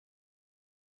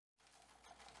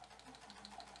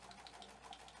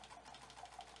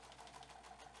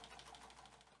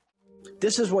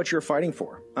This is what you're fighting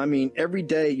for. I mean, every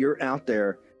day you're out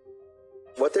there.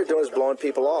 What they're doing is blowing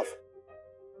people off.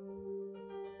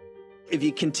 If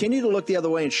you continue to look the other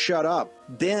way and shut up,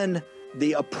 then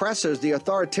the oppressors, the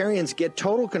authoritarians, get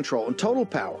total control and total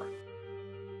power.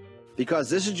 Because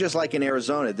this is just like in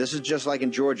Arizona. This is just like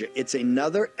in Georgia. It's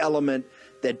another element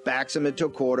that backs them into a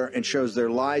corner and shows their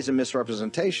lies and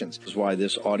misrepresentations. This is why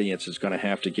this audience is going to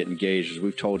have to get engaged. As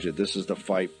we've told you, this is the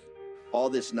fight. All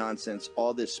this nonsense,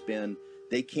 all this spin,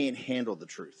 they can't handle the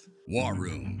truth. War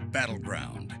Room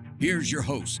Battleground. Here's your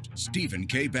host, Stephen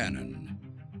K. Bannon.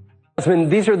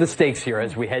 These are the stakes here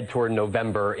as we head toward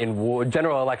November in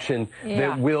general election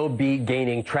that will be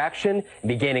gaining traction,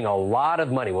 be gaining a lot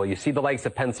of money. Well, you see the likes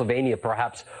of Pennsylvania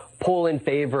perhaps pull in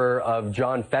favor of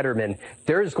John Fetterman.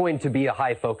 There's going to be a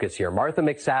high focus here. Martha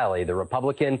McSally, the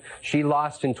Republican, she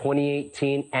lost in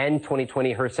 2018 and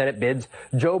 2020 her Senate bids.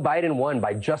 Joe Biden won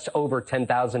by just over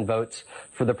 10,000 votes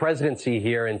for the presidency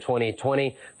here in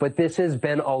 2020. But this has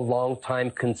been a long-time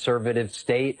conservative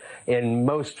state, and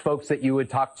most folks that you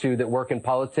would talk to that work in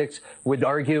politics would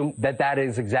argue that that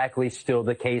is exactly still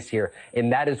the case here.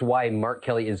 And that is why Mark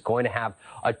Kelly is going to have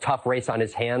a tough race on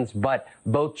his hands. But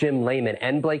both Jim Layman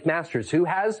and Blake Masters, who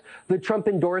has the Trump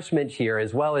endorsement here,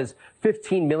 as well as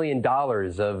 $15 million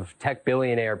of tech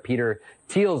billionaire Peter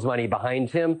Thiel's money behind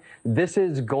him, this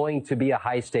is going to be a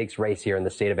high-stakes race here in the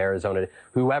state of Arizona,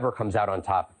 whoever comes out on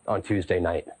top on Tuesday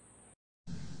night.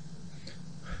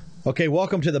 Okay,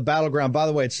 welcome to the Battleground. By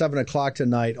the way, it's 7 o'clock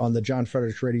tonight on the John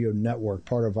Fredericks Radio Network,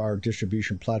 part of our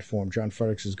distribution platform. John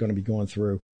Fredericks is going to be going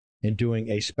through and doing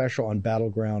a special on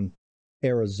Battleground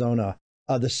Arizona.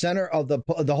 The center of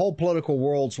the whole political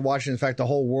world's watching. In fact, the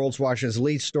whole world's watching. His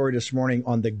lead story this morning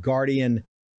on the Guardian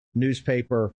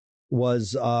newspaper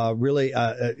was really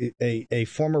a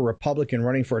former Republican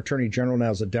running for attorney general now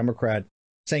as a Democrat,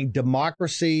 saying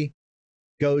democracy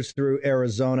goes through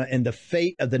Arizona and the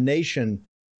fate of the nation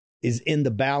is in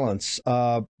the balance.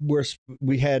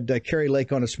 We had Carrie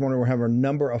Lake on this morning. We're having a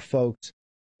number of folks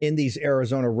in these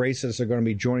Arizona races that are going to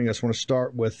be joining us. I want to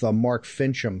start with Mark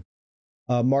Finchem.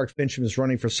 Mark Finchem is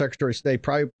running for Secretary of State,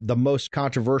 probably the most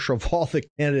controversial of all the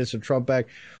candidates in Trump back.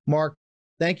 Mark,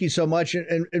 thank you so much.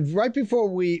 And right before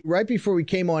we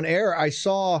came on air, I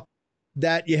saw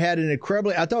that you had an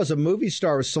incredibly, I thought it was a movie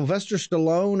star, was Sylvester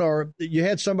Stallone, or you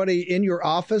had somebody in your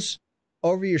office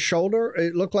over your shoulder.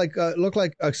 It looked like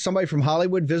somebody from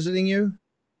Hollywood visiting you.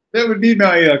 That would be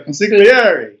my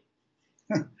consigliere.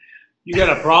 You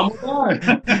got a problem with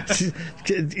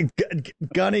that?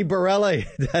 Gunny Borelli.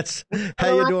 That's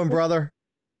how you doing, brother?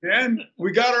 And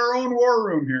we got our own war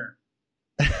room here.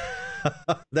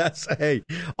 That's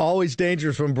always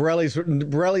dangerous when Borelli's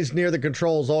near the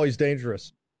controls. Always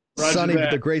dangerous. Roger Sonny,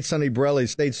 that. the great Sonny Borelli,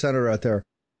 state senator out there.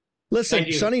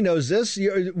 Listen, Sonny knows this.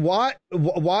 Why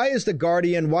is the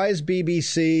Guardian? Why is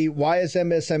BBC? Why is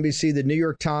MSNBC? The New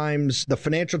York Times, the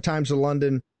Financial Times of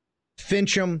London,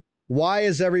 Finchem? Why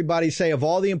is everybody say of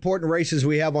all the important races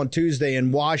we have on Tuesday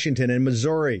in Washington, in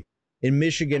Missouri, in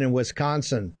Michigan, and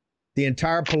Wisconsin, the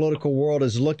entire political world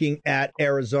is looking at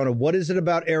Arizona? What is it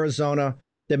about Arizona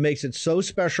that makes it so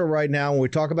special right now? When we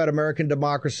talk about American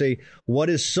democracy, what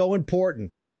is so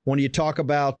important when you talk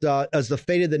about as the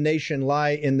fate of the nation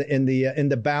lie in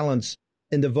the balance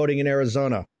in the voting in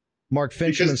Arizona? Mark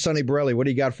Finchem and Sonny Borelli, what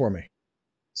do you got for me?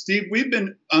 Steve, we've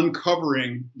been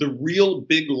uncovering the real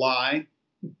big lie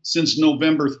since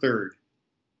November 3rd.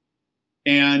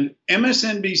 And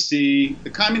MSNBC, the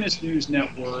Communist News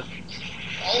Network,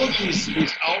 all of these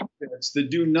outfits that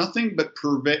do nothing but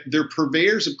they're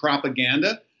purveyors of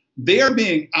propaganda, they are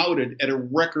being outed at a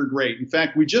record rate. In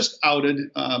fact, we just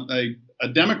outed a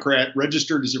Democrat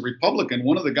registered as a Republican,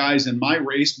 one of the guys in my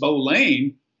race, Bo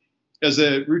Lane, as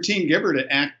a routine giver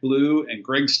to Act Blue, and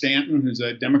Greg Stanton, who's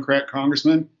a Democrat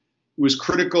congressman, was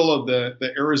critical of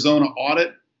the Arizona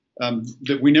audit.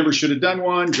 That we never should have done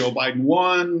one. Joe Biden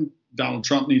won. Donald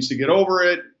Trump needs to get over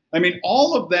it. I mean,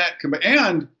 all of that.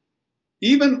 And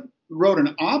even wrote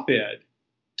an op-ed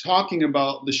talking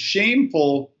about the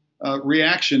shameful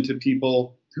reaction to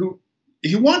people who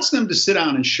he wants them to sit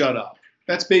down and shut up.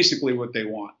 That's basically what they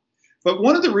want. But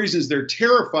one of the reasons they're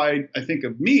terrified, I think,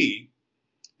 of me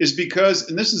is because,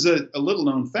 and this is a little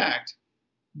known fact,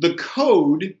 the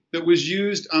code that was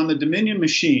used on the Dominion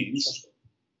machines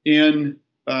in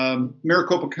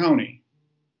Maricopa County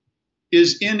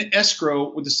is in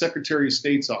escrow with the Secretary of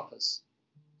State's office.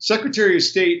 Secretary of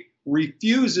State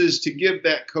refuses to give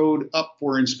that code up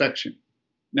for inspection.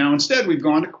 Now, instead, we've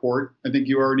gone to court. I think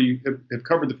you already have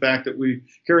covered the fact that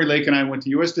Carrie Lake and I went to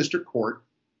U.S. District Court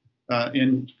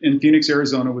in Phoenix,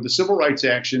 Arizona, with a civil rights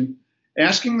action.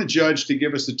 asking the judge to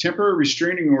give us a temporary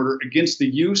restraining order against the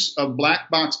use of black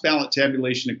box ballot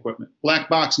tabulation equipment. Black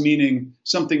box meaning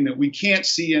something that we can't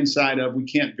see inside of, we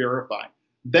can't verify.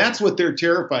 That's what they're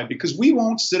terrified, because we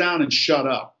won't sit down and shut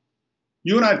up.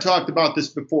 You and I have talked about this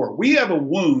before. We have a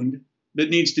wound that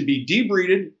needs to be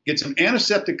debrided, get some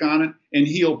antiseptic on it, and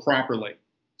heal properly.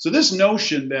 So this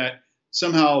notion that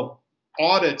somehow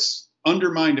audits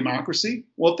undermine democracy,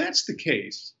 well, if that's the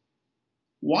case,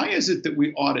 why is it that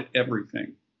we audit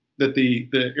everything that the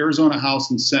Arizona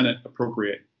House and Senate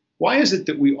appropriate? Why is it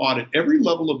that we audit every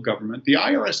level of government? The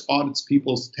IRS audits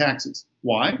people's taxes.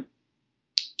 Why?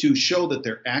 To show that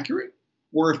they're accurate,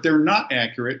 or if they're not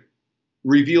accurate,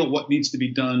 reveal what needs to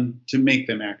be done to make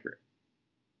them accurate.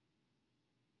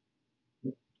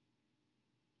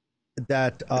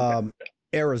 That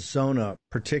Arizona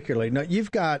particularly. Now you've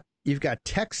got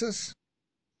Texas,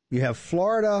 you have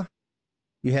Florida,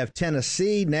 you have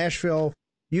Tennessee, Nashville,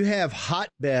 you have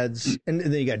hotbeds, and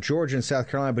then you got Georgia and South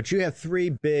Carolina, but you have three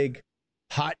big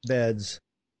hotbeds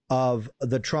of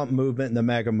the Trump movement and the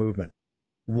MAGA movement.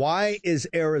 Why is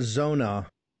Arizona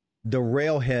the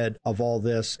railhead of all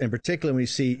this? And particularly when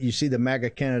you see the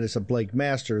MAGA candidates of Blake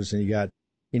Masters, and you got,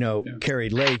 Carrie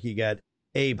Lake, you got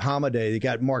Abe Hamadeh, you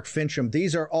got Mark Finchem.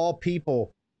 These are all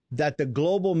people that the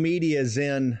global media is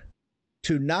in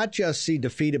to not just see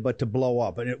defeated, but to blow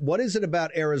up. And what is it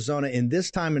about Arizona in this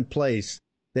time and place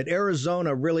that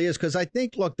Arizona really is? Because I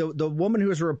think, look, the woman who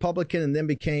was a Republican and then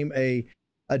became a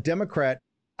Democrat,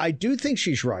 I do think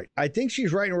she's right. I think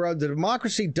she's right. The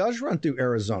democracy does run through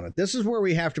Arizona. This is where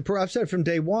we have to prove. I've said from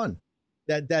day one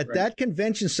that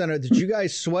convention center that you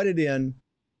guys sweated in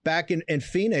back in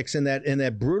Phoenix in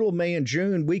that brutal May and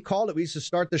June, we called it. We used to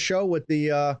start the show with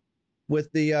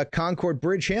the Concord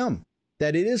Bridge hymn.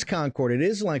 That it is Concord, it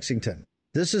is Lexington.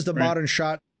 This is the modern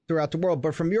shot throughout the world.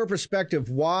 But from your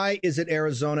perspective, why is it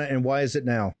Arizona and why is it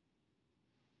now?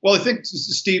 Well, I think,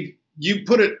 Steve, you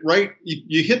put it right.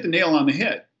 You hit the nail on the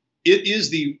head. It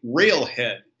is the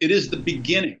railhead. It is the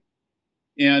beginning.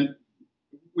 And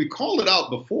we called it out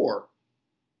before.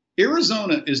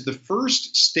 Arizona is the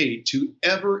first state to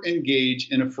ever engage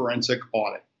in a forensic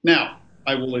audit. Now,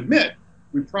 I will admit,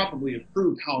 we probably have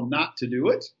proved how not to do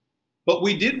it. But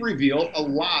we did reveal a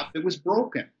lot that was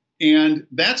broken. And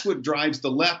that's what drives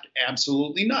the left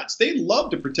absolutely nuts. They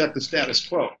love to protect the status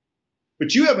quo.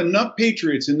 But you have enough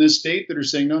patriots in this state that are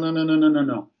saying,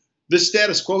 no. This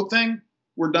status quo thing,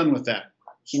 we're done with that.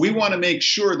 We want to make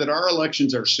sure that our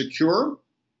elections are secure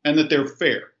and that they're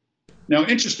fair. Now,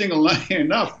 interestingly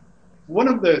enough, one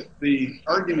of the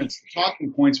arguments,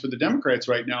 talking points for the Democrats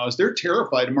right now is they're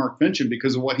terrified of Mark Finchem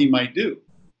because of what he might do.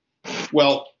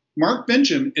 Well, Mark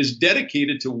Finchem is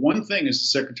dedicated to one thing as the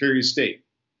Secretary of State,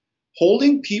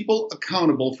 holding people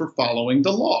accountable for following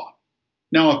the law.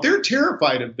 Now, if they're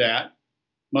terrified of that,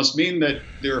 must mean that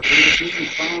they're afraid of being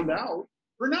found out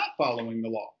for not following the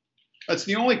law. That's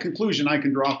the only conclusion I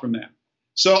can draw from that.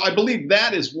 So I believe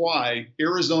that is why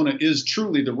Arizona is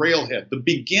truly the railhead, the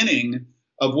beginning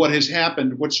of what has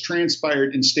happened, what's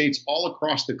transpired in states all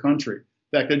across the country.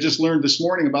 In fact, I just learned this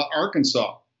morning about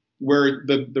Arkansas, where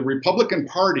the Republican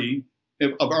Party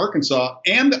of Arkansas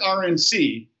and the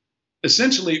RNC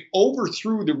essentially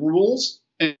overthrew the rules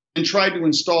and tried to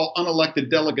install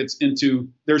unelected delegates into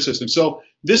their system. So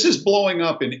this is blowing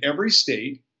up in every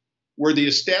state where the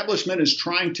establishment is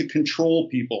trying to control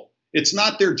people. It's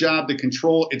not their job to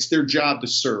control, it's their job to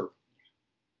serve.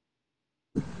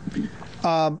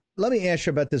 Let me ask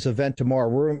you about this event tomorrow.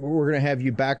 We're going to have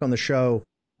you back on the show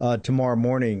tomorrow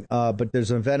morning, but there's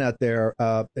an event out there,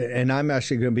 and I'm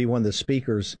actually going to be one of the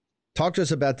speakers. Talk to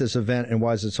us about this event and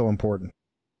why is it so important?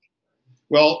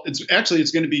 Well, it's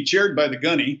going to be chaired by the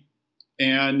Gunny,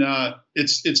 and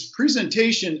it's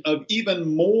presentation of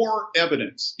even more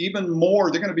evidence, even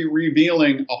more. They're going to be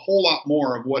revealing a whole lot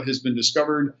more of what has been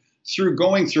discovered through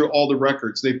going through all the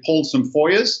records. They pulled some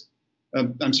FOIAs,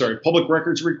 public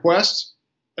records requests.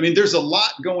 I mean, there's a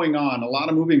lot going on, a lot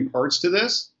of moving parts to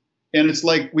this. And it's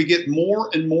like we get more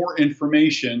and more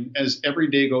information as every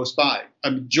day goes by.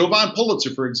 Jovan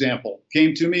Pulitzer, for example,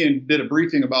 came to me and did a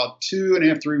briefing about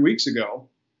 2.5, 3 weeks ago.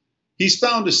 He's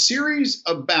found a series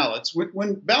of ballots.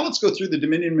 When ballots go through the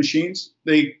Dominion machines,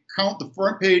 they count the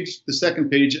front page, the second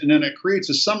page, and then it creates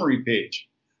a summary page.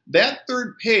 That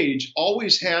third page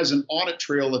always has an audit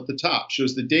trail at the top,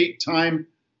 shows the date, time,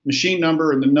 machine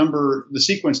number, and the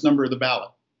sequence number of the ballot.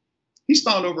 He's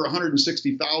found over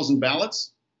 160,000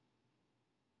 ballots.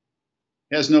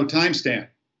 Has no timestamp,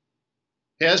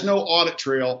 has no audit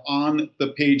trail on the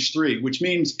page 3, which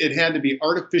means it had to be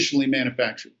artificially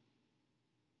manufactured.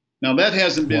 Now, that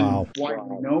hasn't been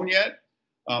widely known yet,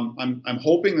 I'm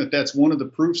hoping that that's one of the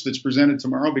proofs that's presented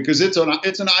tomorrow, because it's an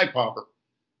eye popper.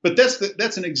 But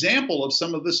that's an example of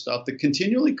some of the stuff that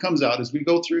continually comes out as we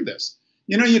go through this.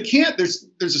 You can't. There's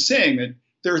a saying that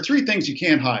there are three things you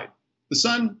can't hide: the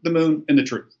sun, the moon, and the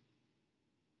truth.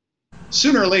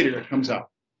 Sooner or later, it comes out.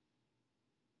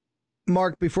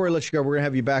 Mark, before I let you go, we're going to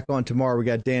have you back on tomorrow. We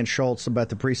got Dan Schultz about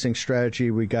the precinct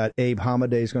strategy. We got Abe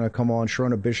Hamadeh is going to come on.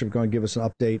 Sharona Bishop going to give us an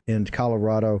update in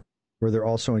Colorado, where they're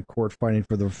also in court fighting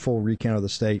for the full recount of the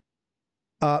state.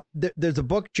 There's a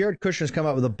book. Jared Kushner's come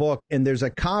out with a book, and there's a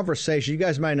conversation. You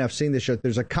guys might not have seen this yet.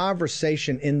 There's a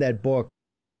conversation in that book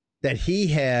that he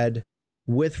had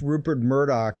with Rupert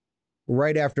Murdoch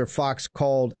right after Fox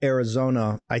called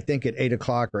Arizona, I think at 8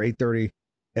 o'clock or 8:30,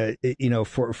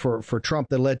 for Trump,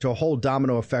 that led to a whole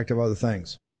domino effect of other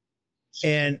things.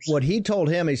 And what he told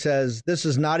him, he says, this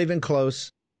is not even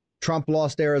close. Trump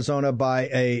lost Arizona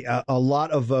by a lot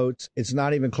of votes. It's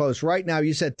not even close. Right now,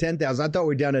 you said 10,000. I thought we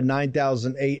were down to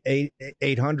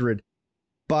 9,800.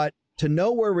 But to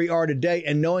know where we are today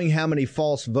and knowing how many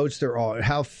false votes there are,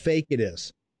 how fake it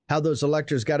is, how those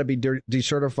electors got to be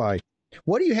decertified.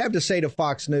 What do you have to say to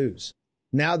Fox News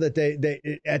now that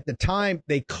they at the time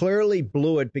they clearly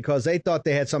blew it because they thought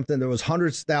they had something that was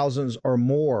hundreds, thousands or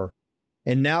more,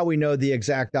 and now we know the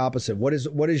exact opposite? What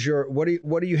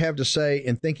do you have to say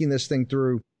in thinking this thing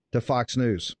through to Fox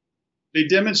News? They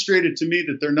demonstrated to me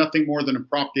that they're nothing more than a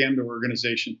propaganda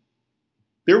organization.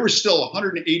 There were still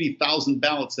 180,000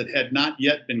 ballots that had not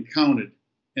yet been counted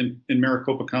in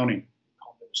Maricopa County.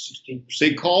 16%.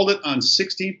 They called it on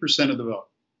 16% of the vote.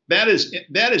 That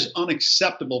is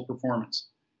unacceptable performance,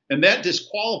 and that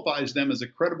disqualifies them as a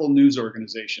credible news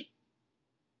organization.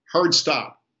 Hard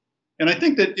stop. And I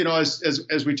think that,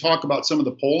 as we talk about some of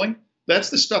the polling, that's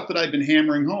the stuff that I've been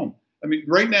hammering home. I mean,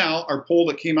 right now, our poll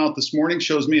that came out this morning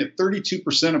shows me that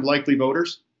 32% of likely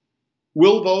voters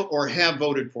will vote or have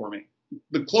voted for me.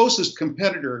 The closest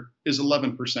competitor is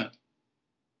 11%.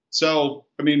 So,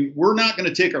 I mean, we're not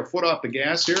going to take our foot off the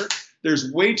gas here.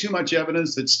 There's way too much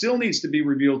evidence that still needs to be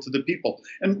revealed to the people.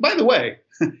 And by the way,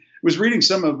 I was reading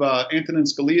some of Antonin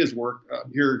Scalia's work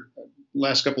here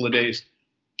last couple of days.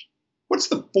 What's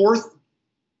the fourth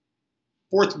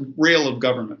rail of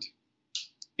government?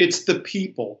 It's the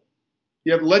people.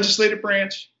 You have the legislative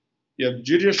branch, you have the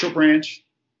judicial branch,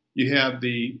 you have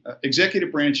the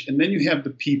executive branch, and then you have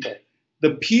the people.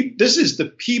 This is the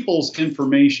people's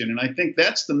information, and I think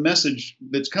that's the message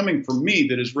that's coming from me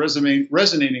that is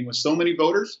resonating with so many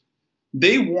voters.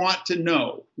 They want to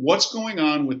know what's going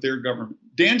on with their government.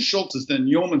 Dan Schultz has done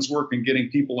yeoman's work in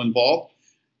getting people involved.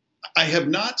 I have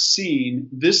not seen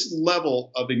this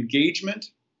level of engagement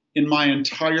in my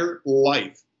entire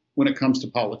life when it comes to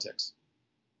politics.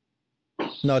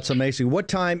 No, it's amazing. What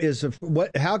time is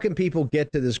how can people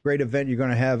get to this great event you're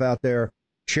going to have out there,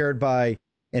 chaired by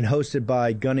and hosted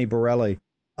by Gunny Borelli?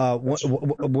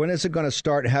 When is it going to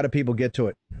start? How do people get to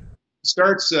it? It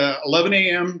starts 11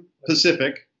 a.m.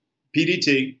 Pacific,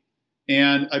 PDT,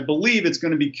 and I believe it's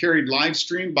going to be carried live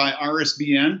stream by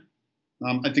RSBN.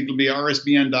 I think it'll be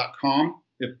rsbn.com.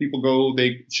 If people go,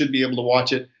 they should be able to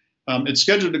watch it. It's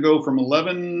scheduled to go from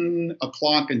 11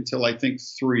 o'clock until I think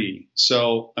 3.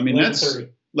 So, I mean, that's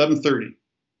 11:30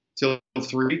 till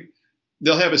 3.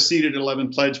 They'll have a seat at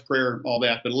 11, pledge, prayer, all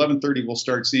that. But 11:30, we'll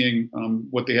start seeing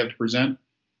what they have to present.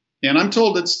 And I'm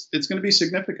told it's going to be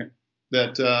significant,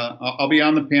 that I'll be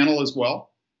on the panel as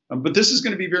well. But this is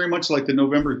going to be very much like the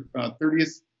November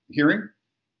 30th hearing.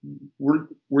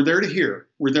 We're there to hear.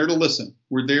 We're there to listen.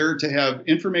 We're there to have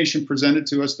information presented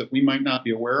to us that we might not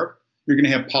be aware of. You're going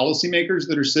to have policymakers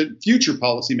that are future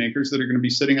policymakers that are going to be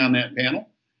sitting on that panel.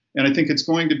 And I think it's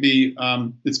going to be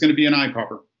an eye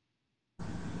popper.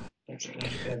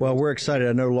 Well, we're excited.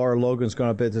 I know Laura Logan's going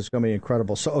to be. It's going to be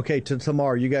incredible. So, okay, to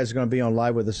tomorrow, you guys are going to be on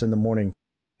live with us in the morning.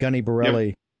 Gunny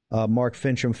Borelli, yep. Mark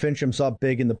Finchem. Fincham's up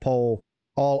big in the poll.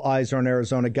 All eyes are on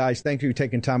Arizona. Guys, thank you for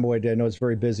taking time away today. I know it's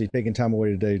very busy. Taking time away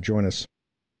today to join us.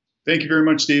 Thank you very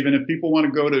much, Steve. And if people want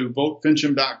to go to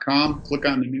votefinchem.com, click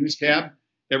on the news tab.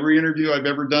 Every interview I've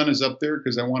ever done is up there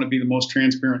because I want to be the most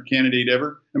transparent candidate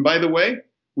ever. And by the way,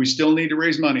 we still need to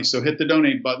raise money. So hit the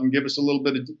donate button.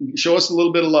 Show us a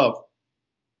little bit of love.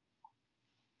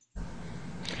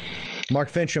 Mark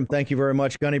Finchem, thank you very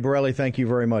much. Gunny Borelli, thank you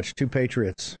very much. Two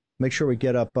patriots. Make sure we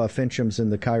get up Finchem's in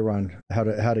the Chiron, how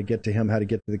to get to him, how to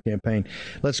get to the campaign.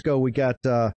 Let's go. We got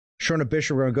Sharona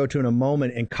Bishop we're going to go to in a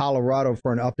moment in Colorado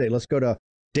for an update. Let's go to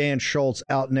Dan Schultz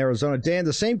out in Arizona. Dan,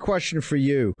 the same question for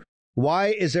you. Why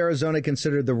is Arizona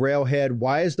considered the railhead?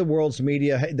 Why is the world's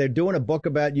media? They're doing a book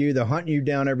about you. They're hunting you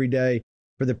down every day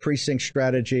for the precinct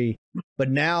strategy.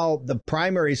 But now the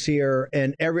primary's here,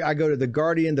 and I go to the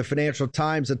Guardian, the Financial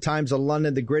Times, the Times of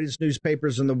London, the greatest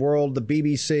newspapers in the world, the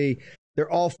BBC.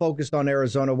 They're all focused on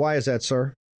Arizona. Why is that,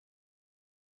 sir?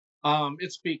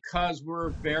 It's because we're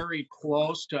very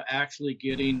close to actually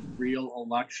getting real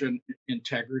election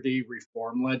integrity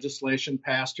reform legislation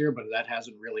passed here, but that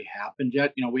hasn't really happened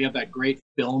yet. You know, we have that great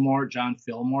John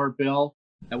Fillmore bill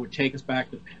that would take us back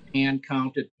to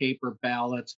hand-counted paper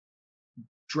ballots,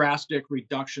 drastic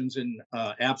reductions in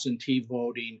absentee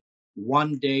voting,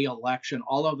 one-day election.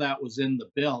 All of that was in the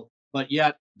bill. But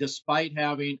yet, despite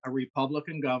having a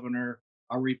Republican governor,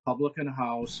 a Republican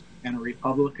House, and a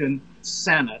Republican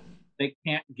Senate, they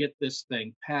can't get this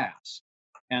thing passed.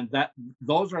 And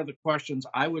those are the questions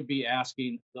I would be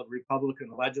asking the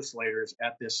Republican legislators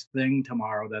at this thing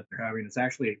tomorrow that they're having. It's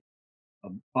actually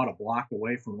about a block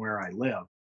away from where I live.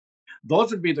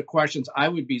 Those would be the questions I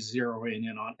would be zeroing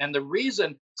in on. And the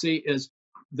reason, is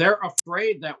they're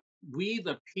afraid that we,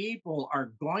 the people,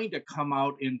 are going to come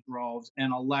out in droves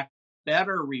and elect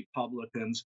better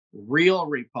Republicans, real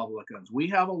Republicans. We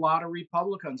have a lot of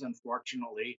Republicans,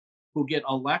 unfortunately, who get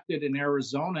elected in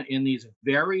Arizona in these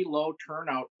very low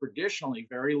turnout, traditionally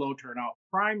very low turnout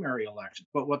primary elections.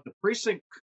 But what the precinct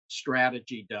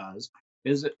strategy does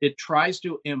is it tries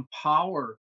to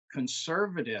empower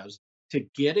conservatives to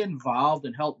get involved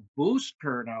and help boost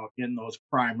turnout in those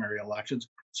primary elections.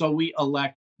 So we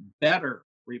elect better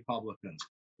Republicans,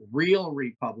 real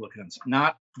Republicans,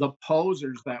 not the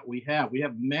posers that we have. We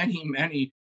have many,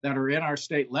 many that are in our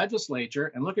state legislature.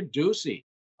 And look at Ducey.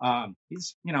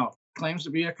 He's, claims to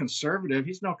be a conservative.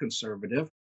 He's no conservative.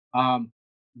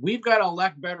 We've got to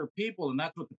elect better people, and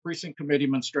that's what the precinct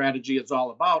committeeman strategy is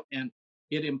all about. And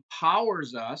it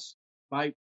empowers us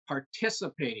by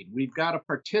participating. We've got a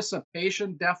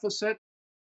participation deficit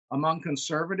among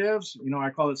conservatives. I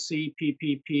call it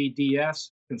CPPPDS,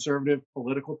 Conservative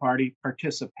Political Party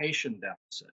Participation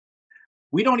Deficit.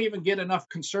 We don't even get enough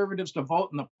conservatives to vote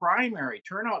in the primary.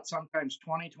 Turnout sometimes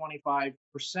 20-25%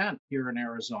 here in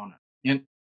Arizona, and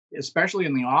especially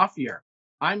in the off year.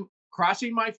 I'm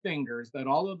crossing my fingers that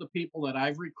all of the people that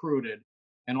I've recruited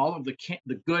and all of the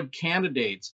good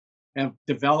candidates have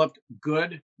developed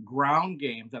good ground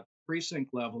games at the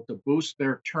precinct level to boost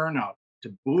their turnout,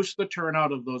 to boost the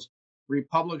turnout of those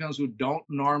Republicans who don't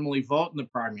normally vote in the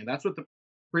primary. That's what the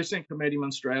precinct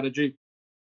committeeman strategy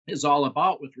is all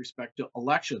about with respect to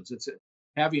elections. It's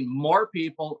having more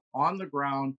people on the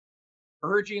ground,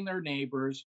 urging their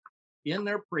neighbors in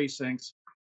their precincts,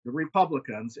 the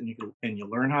Republicans, and you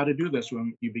learn how to do this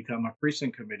when you become a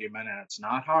precinct committeeman, and it's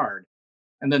not hard.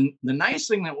 And then the nice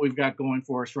thing that we've got going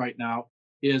for us right now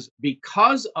is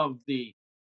because of the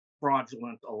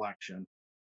fraudulent election,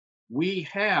 we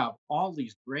have all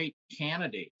these great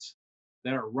candidates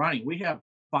that are running. We have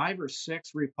 5 or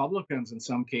 6 Republicans in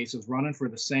some cases running for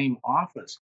the same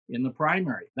office in the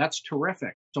primary. That's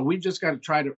terrific. So we've just got to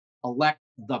try to elect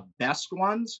the best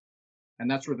ones. And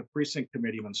that's where the precinct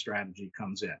committeeman strategy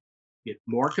comes in. Get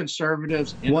more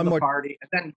conservatives into the party,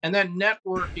 and then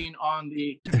networking on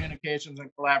the communications and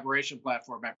collaboration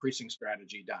platform at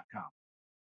precinctstrategy.com.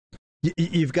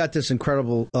 You've got this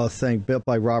incredible thing built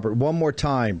by Robert. One more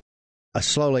time,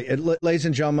 slowly. Ladies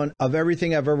and gentlemen, of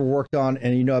everything I've ever worked on,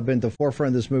 and I've been at the forefront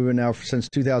of this movement now since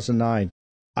 2009,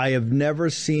 I have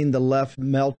never seen the left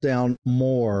meltdown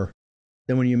more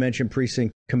than when you mention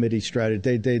precinct committee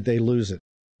strategy. They lose it.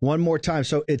 One more time.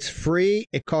 So it's free.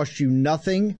 It costs you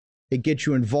nothing. It gets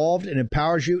you involved and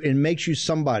empowers you and makes you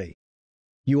somebody.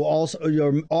 You'll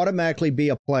automatically be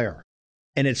a player,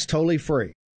 and it's totally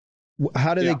free.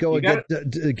 How do they go get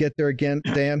there again,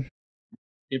 Dan?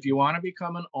 If you want to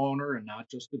become an owner and not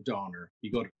just a donor,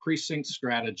 you go to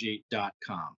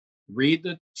precinctstrategy.com. Read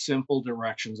the simple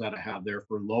directions that I have there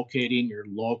for locating your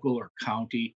local or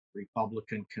county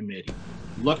Republican committee.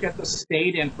 Look at the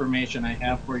state information I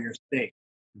have for your state.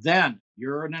 Then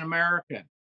you're an American.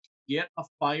 Get a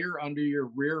fire under your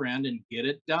rear end and get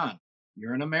it done.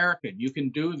 You're an American. You can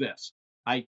do this.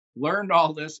 I learned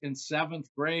all this in 7th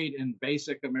grade in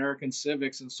basic American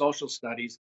civics and social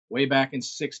studies way back in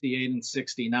 68 and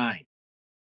 69.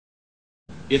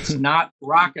 It's not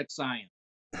rocket science.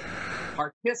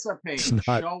 Participate.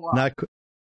 Show up.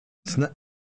 It's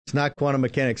not quantum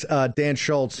mechanics. Dan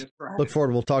Schultz, right. Look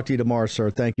forward. We'll talk to you tomorrow, sir.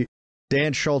 Thank you.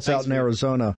 Dan Schultz out in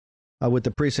Arizona. With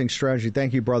the precinct strategy.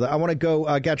 Thank you, brother. I want to go.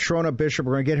 I got Shrona Bishop.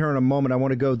 We're going to get her in a moment. I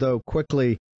want to go, though,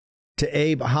 quickly to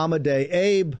Abe Hamadeh.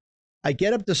 Abe, I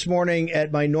get up this morning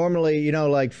at my normally,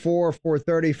 like 4,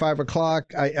 4:30, 5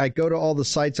 o'clock. I go to all the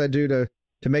sites I do to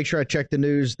make sure I check the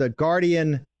news. The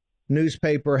Guardian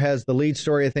newspaper has the lead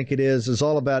story, I think it is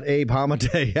all about Abe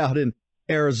Hamadeh out in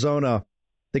Arizona.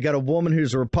 They got a woman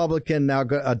who's a Republican now.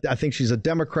 I think she's a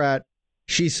Democrat.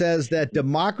 She says that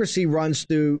democracy runs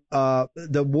through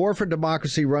the war for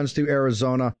democracy runs through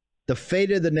Arizona. The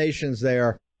fate of the nation's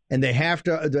there, and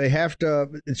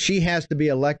she has to be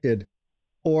elected,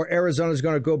 or Arizona's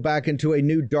going to go back into a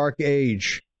new dark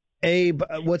age. Abe,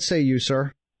 what say you,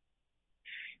 sir?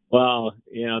 Well,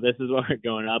 this is what we're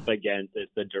going up against.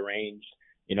 It's the deranged,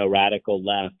 radical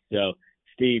left. So,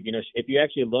 Steve, if you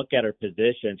actually look at her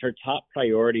positions, her top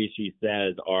priorities, she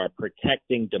says, are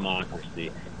protecting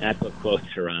democracy. And I put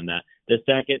quotes around that. The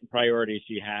second priority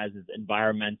she has is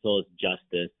environmental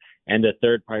justice. And the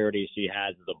third priority she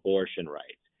has is abortion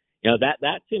rights.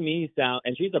 That to me sounds,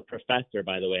 and she's a professor,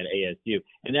 by the way, at ASU,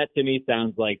 and that to me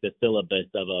sounds like the syllabus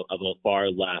of a far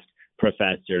left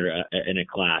professor in a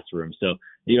classroom. So,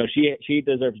 she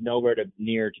deserves nowhere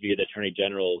near to be the Attorney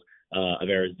General of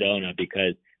Arizona,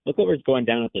 because look what was going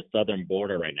down at the southern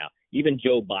border right now. Even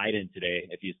Joe Biden today,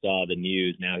 if you saw the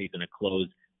news, now he's going to close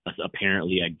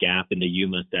apparently a gap in the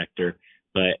Yuma sector.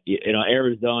 But,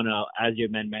 Arizona, as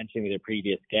you've been mentioning with the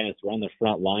previous guests, we're on the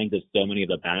front lines of so many of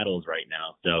the battles right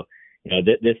now. So,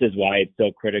 this is why it's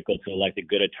so critical to elect a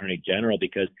good attorney general,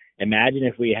 because imagine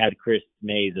if we had Chris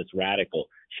Mays, this radical.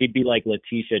 She'd be like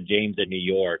Letitia James in New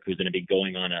York, who's going to be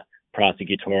going on a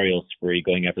prosecutorial spree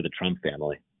going after the Trump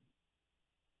family.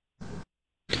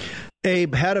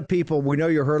 Abe, how do people, we know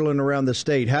you're hurtling around the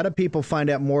state, how do people find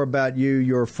out more about you?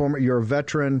 You're a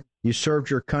veteran, you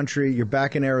served your country, you're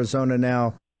back in Arizona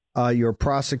now, you're a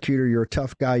prosecutor, you're a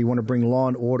tough guy, you want to bring law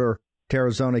and order to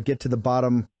Arizona, get to the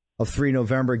bottom of 3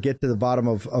 November, get to the bottom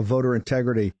of voter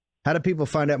integrity. How do people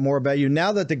find out more about you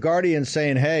now that the Guardian's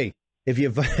saying, hey, if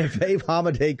Abe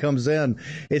Hamadeh comes in,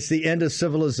 it's the end of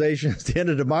civilization, it's the end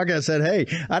of democracy? I said, hey,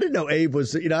 I didn't know Abe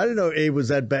was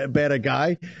that bad a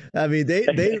guy. I mean,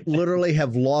 they literally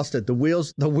have lost it. The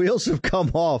wheels have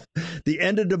come off. The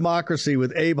end of democracy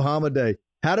with Abe Hamadeh.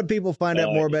 How do people find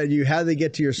out more about you? How do they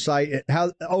get to your site?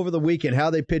 How over the weekend? How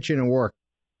they pitch in and work?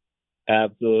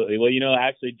 Absolutely. Well,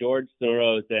 actually, George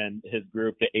Soros and his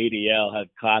group, the ADL, have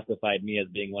classified me as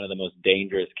being one of the most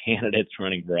dangerous candidates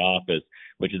running for office,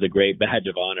 which is a great badge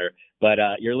of honor. But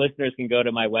your listeners can go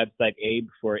to my website,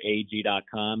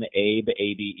 abeforag.com, Abe,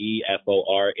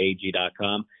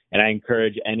 ABEFORAG.com. And I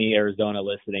encourage any Arizona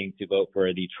listening to vote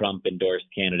for the Trump-endorsed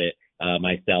candidate,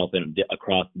 myself, and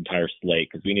across the entire slate,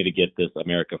 because we need to get this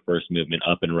America First movement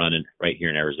up and running right here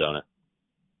in Arizona.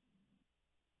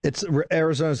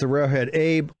 Arizona's the railhead.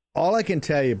 Abe, all I can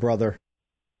tell you, brother,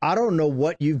 I don't know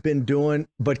what you've been doing,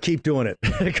 but keep doing it,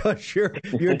 because you're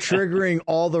triggering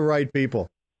all the right people.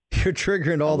 You're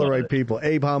triggering all the right people.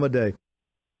 Abe Hamadeh,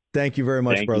 thank you very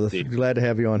much, brother. Glad to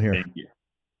have you on here. Thank you.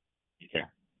 Okay.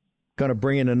 Going to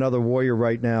bring in another warrior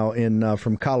right now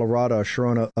from Colorado,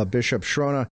 Sharona Bishop.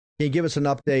 Sharona, can you give us an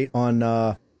update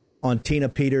on Tina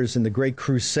Peters and the Great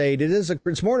Crusade?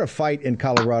 It's more than a fight in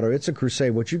Colorado. It's a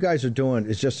crusade. What you guys are doing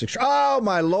is just, oh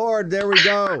my Lord, there we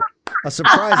go. A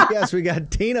surprise guest. We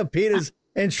got Tina Peters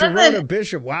and Sharona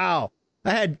Bishop. Wow.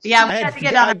 I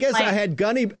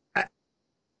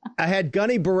had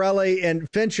Gunny Borelli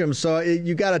and Fincham. So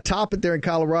you got to top it there in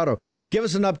Colorado. Give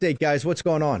us an update, guys. What's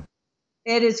going on?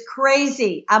 It is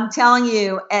crazy. I'm telling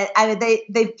you,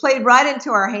 they've played right into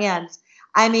our hands.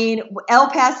 I mean, El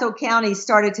Paso County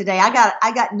started today.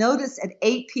 I got notice at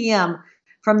 8 p.m.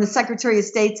 from the Secretary of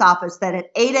State's office that at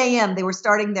 8 a.m. they were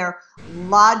starting their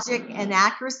logic and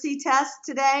accuracy test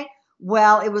today.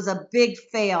 Well, it was a big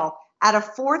fail. Out of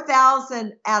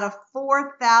 4,000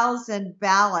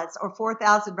 ballots or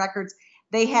 4,000 records,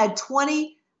 they had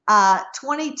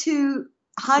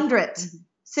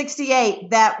 2,268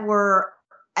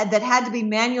 that had to be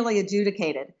manually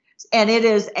adjudicated, and it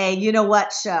is a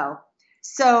show.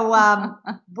 So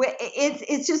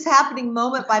it's just happening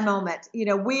moment by moment.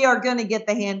 We are going to get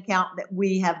the hand count that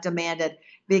we have demanded,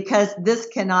 because this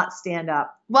cannot stand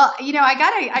up. Well,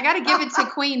 I gotta give it to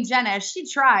Queen Jenna.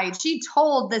 She tried. She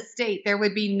told the state there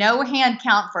would be no hand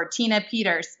count for Tina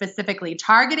Peters, specifically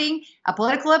targeting a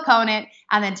political opponent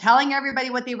and then telling everybody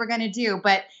what they were going to do.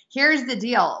 But here's the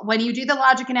deal. When you do the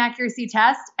logic and accuracy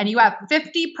test and you have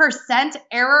 50%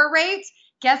 error rate,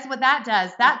 guess what that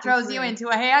does? That throws you into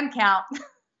a hand count.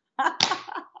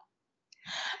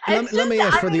 Let me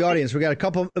ask for the audience. We got a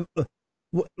couple.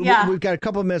 We've got a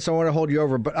couple of minutes. I want to hold you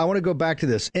over, but I want to go back to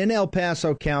this. In El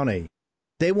Paso County,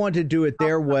 they want to do it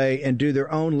their way and do their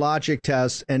own logic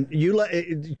tests, and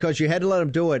because you had to let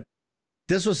them do it.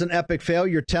 This was an epic fail.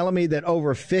 You're telling me that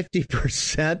over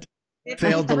 50%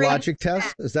 failed the logic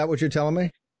test? Is that what you're telling me?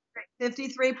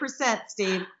 53%,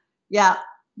 Steve. Yeah.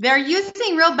 They're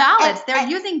using real ballots. They're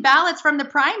using ballots from the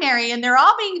primary, and they're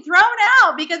all being thrown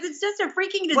out because it's just a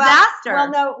freaking disaster.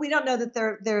 Well, no, we don't know that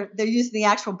they're using the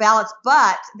actual ballots,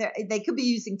 but they could be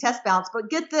using test ballots. But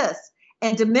get this,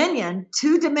 and Dominion,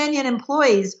 2 Dominion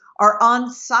employees are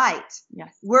on site.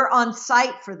 Yes, we're on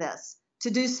site for this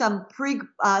to do some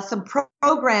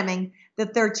programming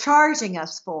that they're charging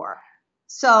us for.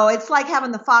 So it's like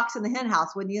having the fox in the hen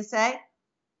house, wouldn't you say?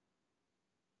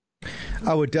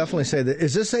 I would definitely say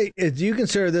that. Do you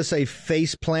consider this a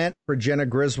face plant for Jena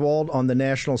Griswold on the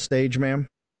national stage, ma'am?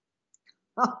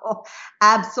 Oh,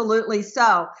 absolutely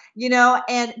so.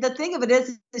 And the thing of it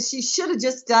is she should have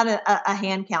just done a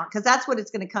hand count, because that's what it's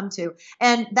going to come to.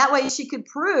 And that way she could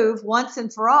prove once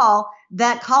and for all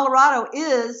that Colorado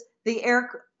is the air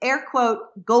quote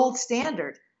gold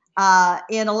standard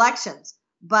in elections.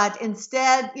 But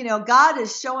instead, God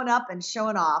is showing up and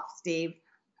showing off, Steve.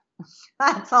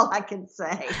 That's all I can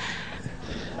say.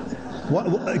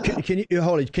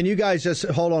 Can you guys just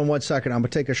hold on 1 second? I'm going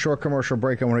to take a short commercial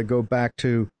break. I want to go back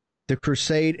to the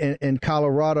crusade in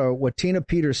Colorado. What Tina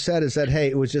Peters said is that, hey,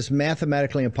 it was just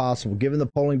mathematically impossible. Given the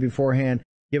polling beforehand,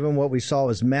 given what we saw, it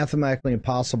was mathematically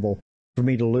impossible for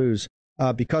me to lose.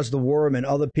 Because of the war room and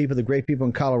other people, the great people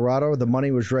in Colorado, the money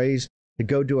was raised to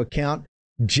go do a count.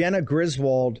 Jena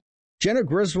Griswold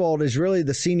is really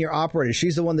the senior operator.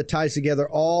 She's the one that ties together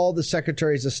all the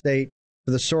secretaries of state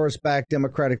for the Soros-backed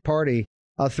Democratic Party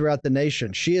throughout the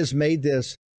nation. She has made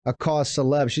this a cause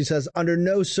celeb. She says, under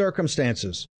no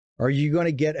circumstances are you going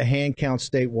to get a hand count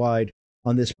statewide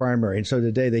on this primary. And so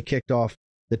today they kicked off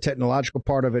the technological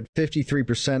part of it.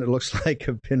 53%, it looks like,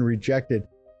 have been rejected.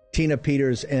 Tina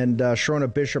Peters and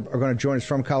Sharona Bishop are going to join us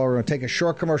from Colorado. We're going to take a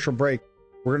short commercial break.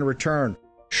 We're going to return.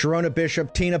 Sharona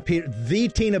Bishop, Tina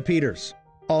Peters,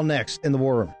 all next in the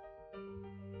War Room.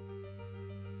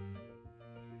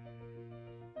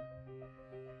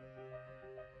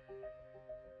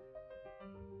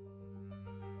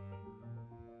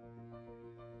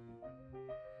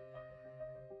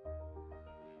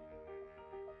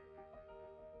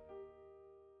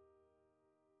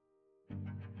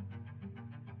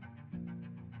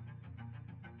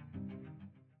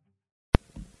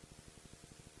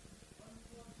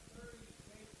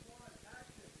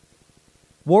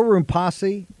 War Room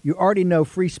Posse, you already know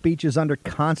free speech is under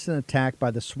constant attack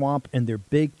by the swamp and their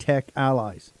big tech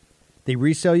allies. They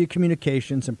resell your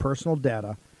communications and personal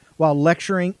data while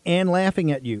lecturing and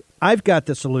laughing at you. I've got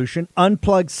the solution.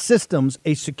 Unplugged Systems,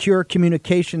 a secure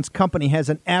communications company, has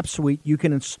an app suite you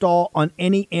can install on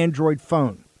any Android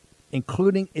phone,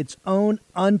 including its own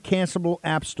uncancelable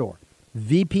app store,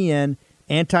 VPN,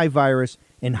 antivirus,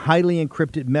 and highly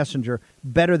encrypted messenger,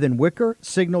 better than Wickr,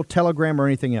 Signal, Telegram, or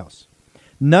anything else.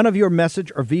 None of your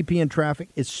message or VPN traffic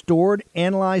is stored,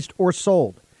 analyzed, or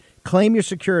sold. Claim your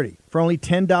security for only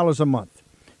 $10 a month.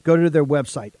 Go to their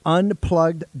website,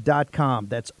 unplugged.com.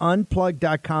 That's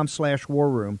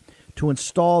unplugged.com/warroom to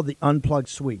install the Unplugged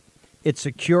suite. It's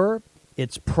secure,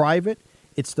 it's private,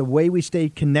 it's the way we stay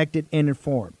connected and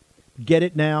informed. Get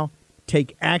it now.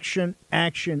 Take action,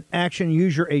 action, action.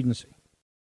 Use your agency.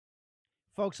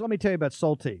 Folks, let me tell you about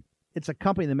Solti. It's a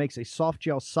company that makes a soft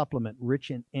gel supplement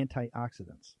rich in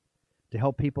antioxidants to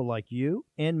help people like you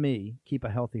and me keep a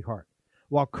healthy heart.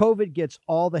 While COVID gets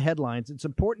all the headlines, it's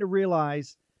important to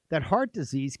realize that heart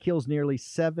disease kills nearly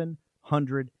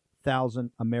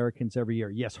 700,000 Americans every year.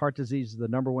 Yes, heart disease is the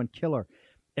number one killer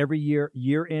every year,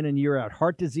 year in and year out.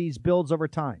 Heart disease builds over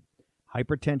time.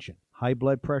 Hypertension, high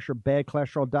blood pressure, bad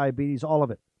cholesterol, diabetes, all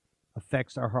of it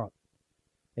affects our heart.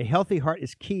 A healthy heart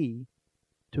is key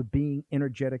to being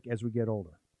energetic as we get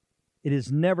older. It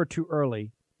is never too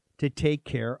early to take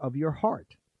care of your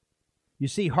heart. You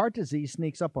see, heart disease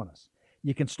sneaks up on us.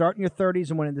 You can start in your 30s,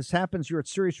 and when this happens, you're at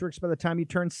serious risk by the time you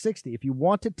turn 60. If you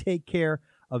want to take care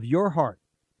of your heart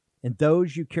and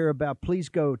those you care about, please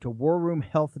go to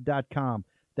warroomhealth.com.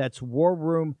 That's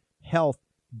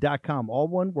warroomhealth.com. All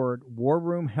one word,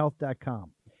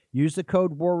 warroomhealth.com. Use the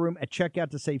code WARROOM at checkout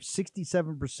to save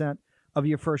 67% of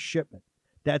your first shipment.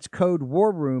 That's code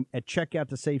WARROOM at checkout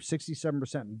to save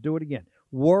 67%. Do it again.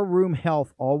 War Room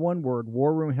Health, all one word,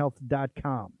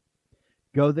 warroomhealth.com.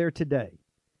 Go there today.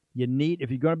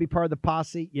 If you're going to be part of the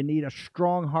posse, you need a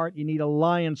strong heart. You need a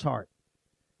lion's heart.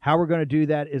 How we're going to do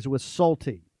that is with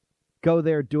Solti. Go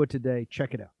there, do it today.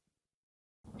 Check it out.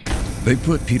 They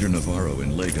put Peter Navarro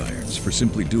in leg irons for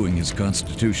simply doing his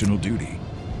constitutional duty.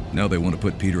 Now they want to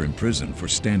put Peter in prison for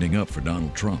standing up for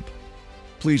Donald Trump.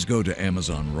 Please go to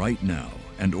Amazon right now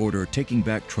and order Taking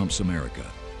Back Trump's America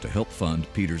to help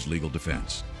fund Peter's legal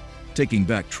defense. Taking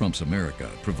Back Trump's America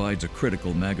provides a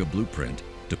critical MAGA blueprint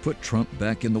to put Trump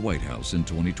back in the White House in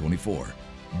 2024.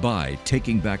 Buy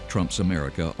Taking Back Trump's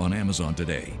America on Amazon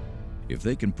today. If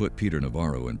they can put Peter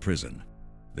Navarro in prison,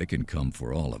 they can come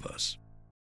for all of us.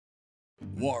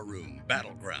 War Room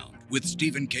Battleground with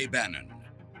Stephen K. Bannon.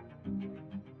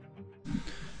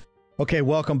 Okay,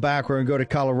 welcome back. We're going to go to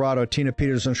Colorado. Tina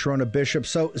Peters and Sherronna Bishop.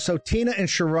 So Tina and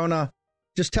Sherronna,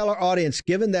 just tell our audience,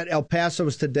 given that El Paso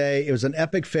was today, it was an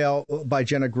epic fail by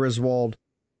Jena Griswold.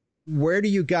 Where do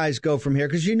you guys go from here?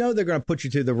 Because you know they're going to put you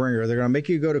through the ringer. They're going to make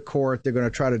you go to court. They're going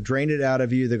to try to drain it out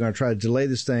of you. They're going to try to delay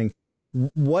this thing.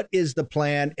 What is the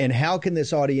plan, and how can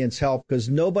this audience help? Because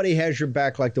nobody has your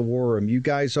back like the War Room. You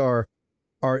guys are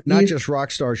not just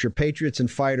rock stars. You're patriots and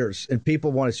fighters, and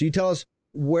people want it. So you tell us,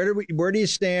 where do you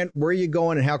stand? Where are you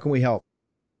going, and how can we help?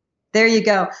 There you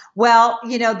go. Well,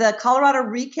 the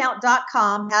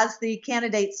ColoradoRecount.com has the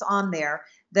candidates on there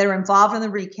that are involved in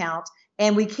the recount.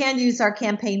 And we can use our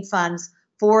campaign funds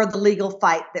for the legal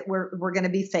fight that we're going to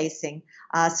be facing.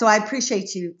 So I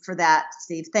appreciate you for that,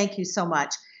 Steve. Thank you so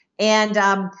much. And,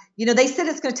 they said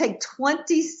it's going to take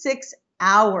 26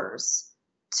 hours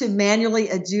to manually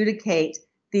adjudicate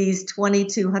these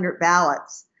 2,200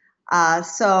 ballots.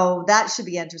 So that should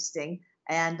be interesting.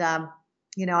 And,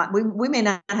 we may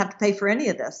not have to pay for any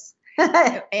of this.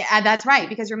 That's right.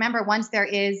 Because remember, once there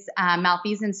is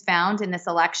malfeasance found in this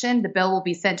election, the bill will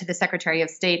be sent to the Secretary of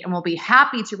State, and we'll be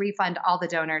happy to refund all the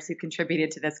donors who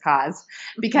contributed to this cause,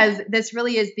 because this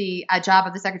really is the job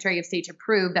of the Secretary of State to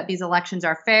prove that these elections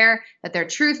are fair, that they're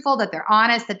truthful, that they're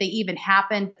honest, that they even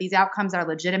happened. These outcomes are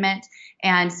legitimate.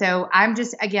 And so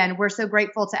we're so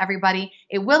grateful to everybody.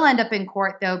 It will end up in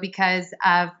court, though, because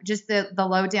of just the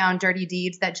low down dirty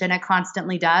deeds that Jena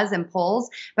constantly does and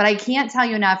pulls. But I can't tell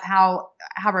you enough how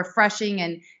refreshing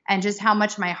and just how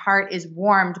much my heart is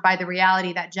warmed by the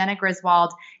reality that Jena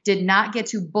Griswold did not get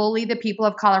to bully the people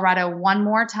of Colorado one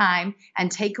more time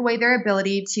and take away their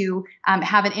ability to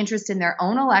have an interest in their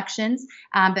own elections,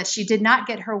 that she did not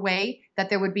get her way, that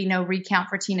there would be no recount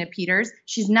for Tina Peters.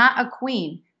 She's not a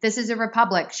queen. This is a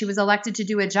republic. She was elected to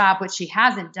do a job, which she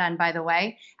hasn't done, by the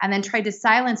way, and then tried to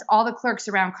silence all the clerks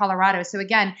around Colorado. So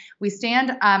again, we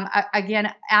stand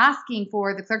asking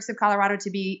for the clerks of Colorado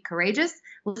to be courageous,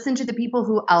 listen to the people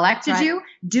who elected you,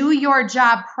 do your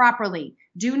job properly.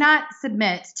 Do not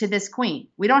submit to this queen.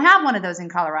 We don't have one of those in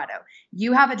Colorado.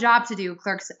 You have a job to do,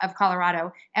 clerks of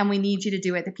Colorado, and we need you to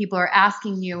do it. The people are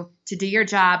asking you to do your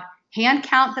job, hand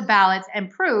count the ballots,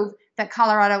 and prove that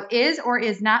Colorado is or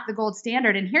is not the gold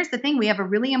standard. And here's the thing. We have a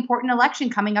really important election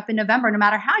coming up in November, no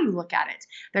matter how you look at it.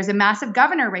 There's a massive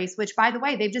governor race, which, by the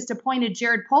way, they've just appointed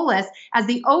Jared Polis as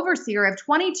the overseer of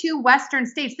 22 Western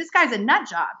states. This guy's a nut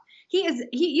job.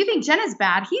 You think Jena's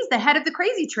bad. He's the head of the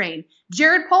crazy train.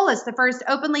 Jared Polis, the first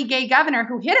openly gay governor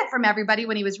who hid it from everybody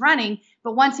when he was running,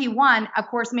 but once he won, of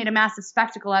course, made a massive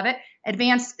spectacle of it.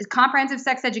 Advanced comprehensive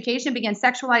sex education, began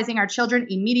sexualizing our children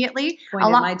immediately.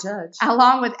 My judge.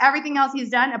 Along with everything else he's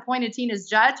done, appointed Tina's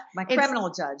judge. My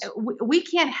criminal judge. We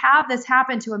can't have this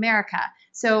happen to America.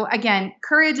 So again,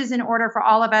 courage is in order for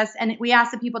all of us. And we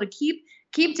ask the people to keep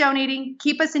donating,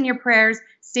 keep us in your prayers,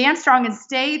 stand strong, and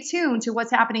stay tuned to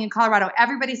what's happening in Colorado.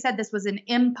 Everybody said this was an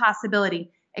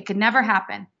impossibility. It could never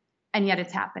happen, and yet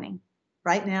it's happening.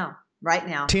 Right now.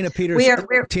 Tina Peters,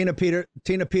 Tina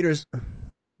Peters,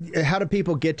 how do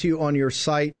people get to you on your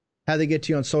site? How do they get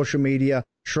to you on social media?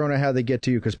 Sherronna, how do they get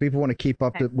to you? Because people want to keep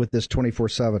up with this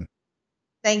 24/7.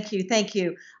 Thank you.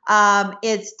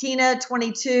 It's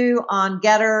Tina22 on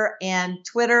Getter and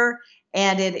Twitter.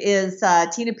 And it is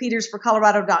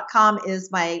TinaPetersForColorado.com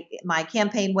is my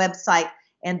campaign website.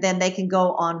 And then they can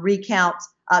go on Recount,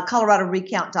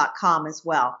 ColoradoRecount.com as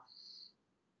well.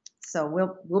 So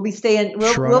we'll be staying.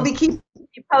 We'll be keeping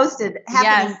you posted,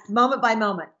 happening moment by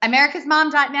moment.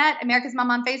 AmericasMom.net, America's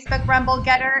Mom on Facebook, Rumble,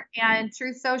 Getter, and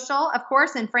Truth Social, of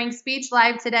course. And Frank's Speech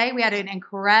live today. We had an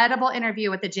incredible interview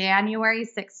with the January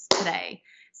 6th today.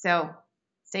 So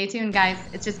stay tuned, guys.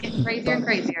 It's just getting crazier and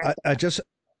crazier. I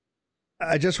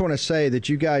just want to say that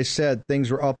you guys said things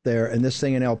were up there, and this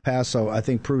thing in El Paso, I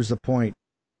think, proves the point.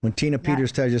 When Tina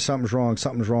Peters tells you something's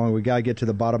wrong, we got to get to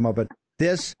the bottom of it.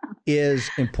 This is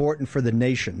important for the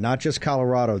nation, not just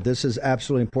Colorado. This is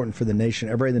absolutely important for the nation.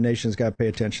 Everybody in the nation's got to pay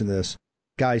attention to this.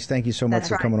 Guys, thank you so much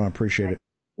for coming on. Appreciate it.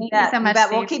 Thank you so much,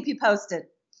 Steve. We'll keep you posted.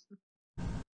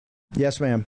 Yes,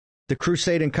 ma'am. The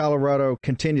crusade in Colorado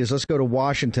continues. Let's go to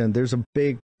Washington. There's a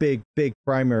big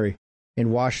primary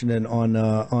in Washington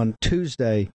on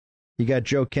Tuesday. You got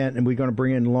Joe Kent, and we're going to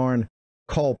bring in Lauren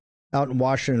Culp out in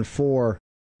Washington for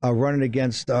running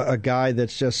against a guy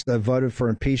that's just voted for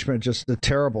impeachment. Just a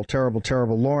terrible.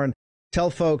 Lauren, tell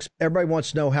folks, everybody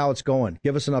wants to know how it's going.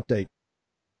 Give us an update.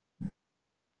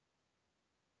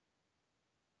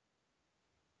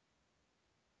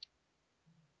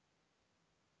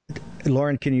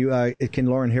 Lauren, can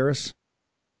Lauren hear us?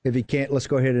 If he can't, let's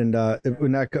go ahead and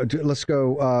let's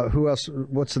go. Who else?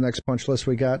 What's the next punch list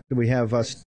we got? We have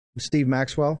Steve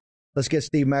Maxwell. Let's get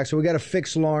Steve Maxwell. We got to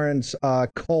fix Lauren's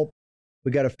culp.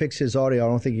 We got to fix his audio. I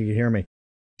don't think you can hear me.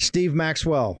 Steve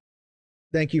Maxwell,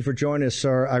 thank you for joining us,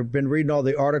 sir. I've been reading all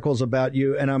the articles about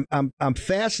you, and I'm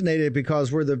fascinated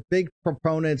because we're the big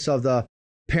proponents of the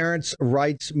parents'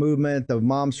 rights movement, the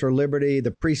Moms for Liberty,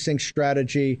 the precinct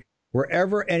strategy.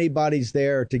 Wherever anybody's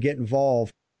there to get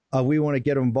involved, we want to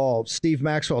get involved. Steve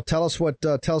Maxwell, tell us what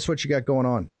you got going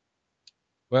on.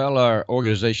 Well, our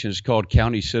organization is called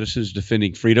County Citizens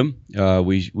Defending Freedom.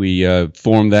 We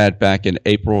formed that back in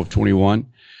April of 21.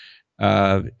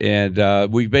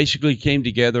 And we basically came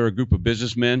together, a group of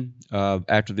businessmen,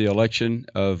 after the election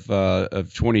of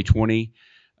 2020.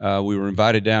 We were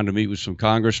invited down to meet with some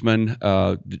congressmen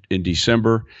in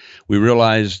December. We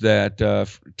realized that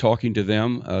talking to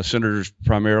them, senators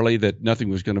primarily, that nothing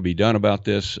was going to be done about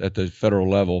this at the federal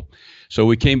level. So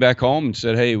we came back home and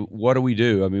said, hey, what do we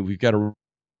do? I mean, we've got a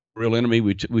real enemy.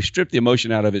 We stripped the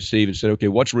emotion out of it, Steve, and said, okay,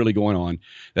 what's really going on?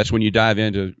 That's when you dive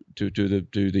into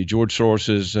the George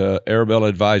Soros's, Arabella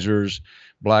Advisors,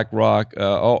 BlackRock,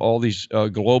 all these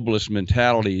globalist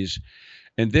mentalities.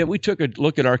 And then we took a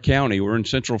look at our county. We're in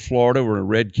Central Florida. We're in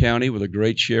Red County with a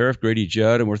great sheriff, Grady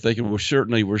Judd, and we're thinking, well,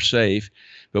 certainly we're safe.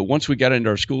 But once we got into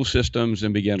our school systems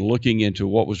and began looking into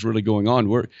what was really going on,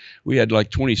 we had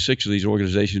like 26 of these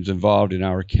organizations involved in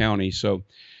our county. So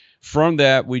from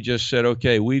that, we just said,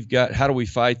 okay, how do we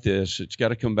fight this? It's got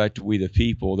to come back to we the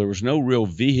people. There was no real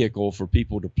vehicle for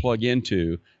people to plug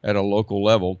into at a local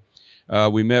level.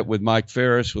 We met with Mike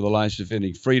Ferris with Alliance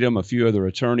Defending Freedom, a few other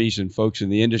attorneys and folks in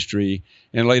the industry,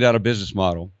 and laid out a business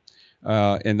model.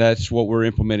 And that's what we're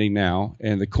implementing now.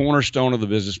 And the cornerstone of the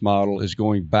business model is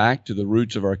going back to the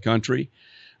roots of our country.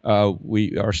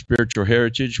 Our spiritual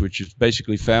heritage, which is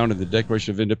basically found in the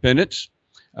Declaration of Independence.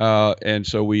 And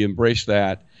so we embrace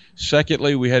that.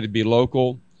 Secondly, we had to be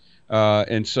local.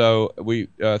 And so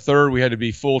third, we had to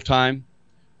be full-time.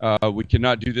 We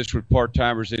cannot do this with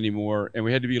part-timers anymore, and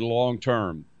we had to be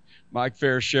long-term. Mike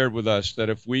Ferris shared with us that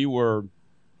if we would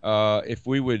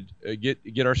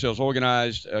get ourselves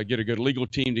organized, get a good legal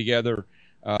team together,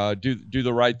 do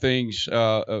the right things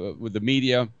with the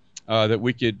media, that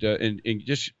we could and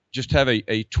just have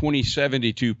a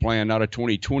 2072 plan, not a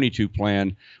 2022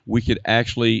 plan, we could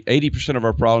actually, 80% of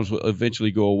our problems will eventually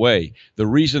go away. The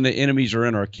reason the enemies are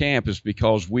in our camp is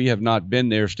because we have not been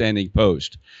there standing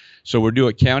post. So we're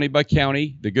doing county by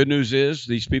county. The good news is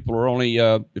these people are only,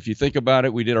 if you think about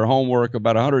it, we did our homework,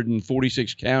 about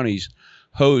 146 counties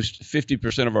host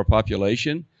 50% of our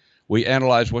population. We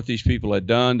analyzed what these people had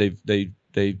done.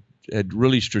 They had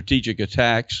really strategic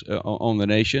attacks on the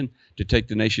nation to take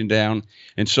the nation down.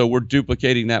 And so we're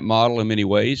duplicating that model in many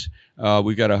ways.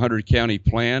 We've got a 100-county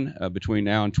plan between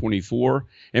now and 24.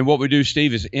 And what we do,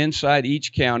 Steve, is inside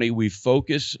each county, we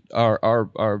focus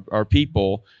our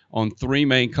people on three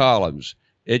main columns: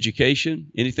 education,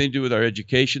 anything to do with our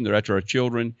education, they're after our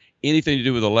children; anything to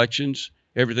do with elections,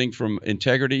 everything from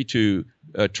integrity to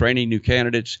training new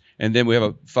candidates; and then we have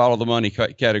a follow the money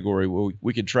category where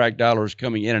we can track dollars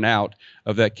coming in and out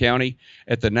of that county.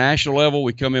 At the national level,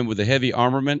 we come in with a heavy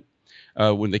armament.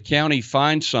 When the county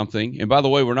finds something, and by the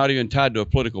way, we're not even tied to a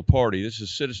political party. This is a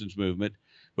citizens movement.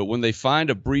 But when they find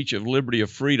a breach of liberty of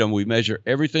freedom, we measure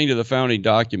everything to the founding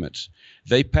documents.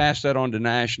 They pass that on to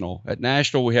national. At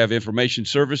national, we have information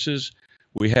services.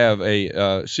 We have a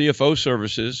CFO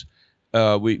services.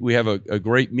 We have a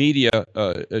great media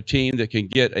a team that can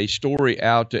get a story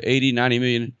out to 80, 90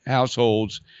 million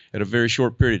households at a very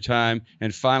short period of time.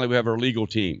 And finally, we have our legal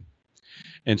team.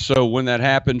 And so when that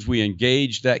happens, we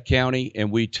engage that county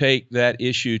and we take that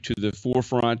issue to the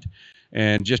forefront.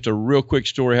 And just a real quick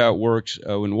story how it works.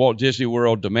 When Walt Disney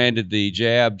World demanded the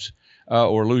jabs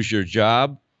or lose your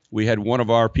job, we had one of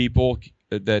our people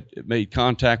that made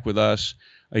contact with us.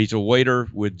 He's a waiter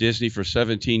with Disney for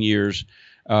 17 years.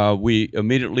 We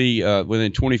immediately,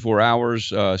 within 24 hours,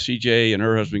 CJ and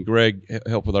her husband Greg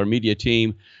helped with our media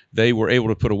team. They were able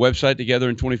to put a website together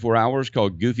in 24 hours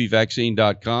called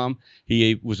goofyvaccine.com.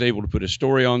 He was able to put a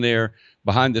story on there.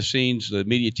 Behind the scenes, the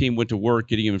media team went to work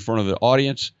getting him in front of the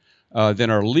audience. Then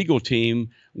our legal team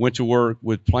went to work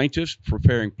with plaintiffs,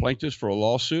 preparing plaintiffs for a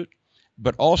lawsuit.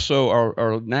 But also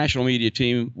our national media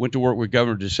team went to work with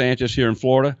Governor DeSantis here in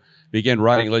Florida, began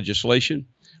writing legislation.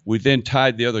 We then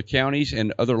tied the other counties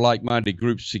and other like-minded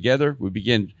groups together. We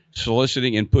began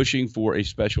soliciting and pushing for a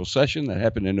special session that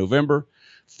happened in November.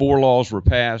 4 laws were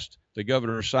passed. The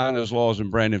governor signed those laws in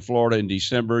Brandon, Florida in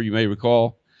December, you may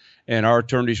recall. And our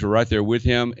attorneys were right there with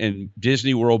him, and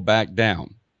Disney World backed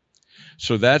down.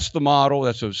 So that's the model.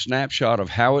 That's a snapshot of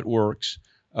how it works.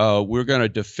 We're going to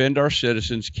defend our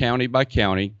citizens county by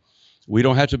county. We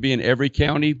don't have to be in every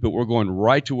county, but we're going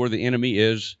right to where the enemy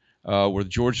is, where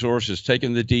George Soros has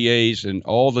taken the DAs and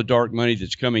all the dark money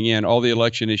that's coming in, all the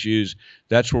election issues.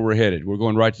 That's where we're headed. We're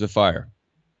going right to the fire.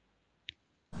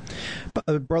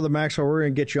 Brother Maxwell, we're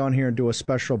going to get you on here and do a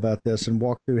special about this and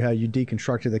walk through how you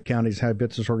deconstructed the county's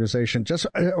business organization. Just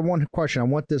one question. I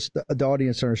want the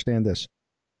audience to understand this.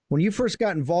 When you first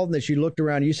got involved in this, you looked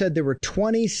around. You said there were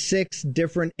 26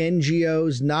 different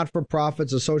NGOs,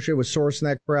 not-for-profits associated with Soros and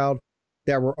that crowd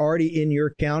that were already in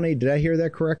your county. Did I hear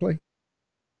that correctly?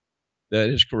 That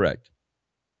is correct.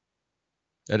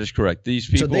 That is correct. These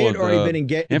people so they had already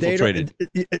been infiltrated.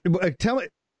 Tell me.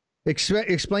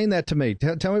 Explain that to me.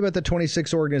 Tell me about the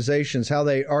 26 organizations, how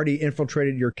they already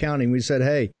infiltrated your county. We said,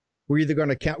 hey, we're either going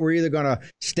to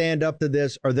stand up to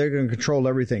this or they're going to control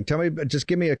everything. Just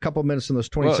give me a couple minutes on those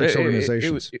 26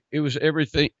 organizations. It was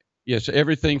everything. Yes,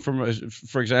 everything from,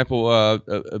 for example, a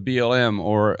BLM,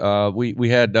 or we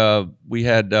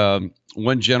had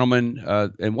one gentleman.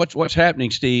 And what's happening,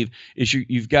 Steve, is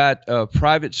you've got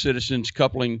private citizens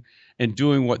coupling and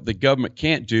doing what the government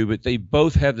can't do, but they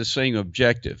both have the same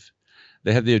objective.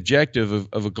 They have the objective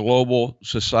of a global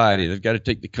society. They've got to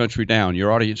take the country down.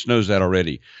 Your audience knows that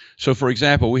already. So, for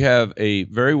example, we have a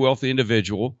very wealthy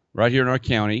individual right here in our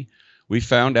county. We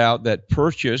found out that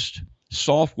purchased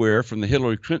software from the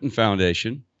Hillary Clinton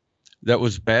Foundation that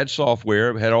was bad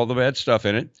software, had all the bad stuff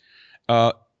in it,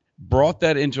 brought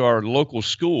that into our local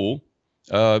school.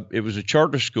 It was a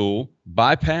charter school,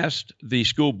 bypassed the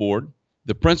school board.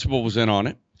 The principal was in on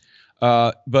it,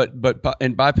 but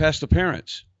bypassed the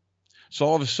parents. So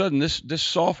all of a sudden, this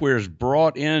software is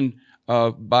brought in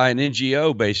by an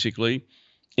NGO, basically,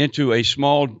 into a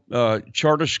small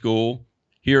charter school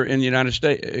here in the United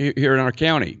States, here in our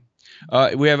county.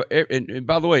 We have, and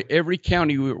by the way, every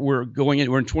county we're going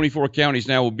in, we're in 24 counties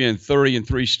now. We'll be in 30 in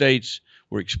 3 states.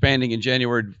 We're expanding in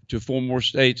January to 4 more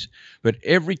states. But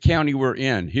every county we're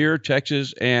in, here,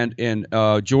 Texas, and in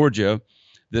Georgia,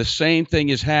 the same thing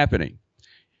is happening.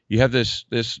 You have this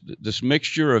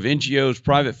mixture of NGOs,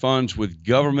 private funds with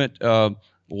government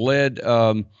led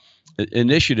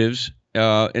initiatives,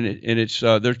 and it's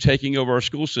they're taking over our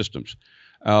school systems.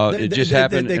 It just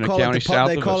happened in a county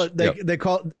south of us.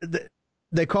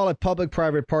 They call it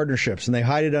public-private partnerships, and they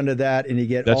hide it under that, and you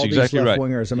get That's all exactly these left right.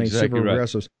 wingers. I mean, Exactly super right.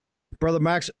 progressives. Brother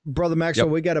Maxwell,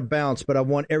 we got to bounce, but I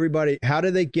want everybody. How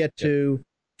do they get to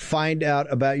find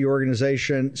out about your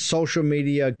organization, social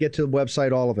media, get to the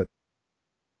website, all of it?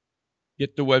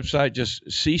 Get the website, just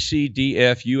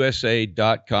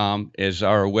ccdfusa.com is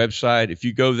our website. If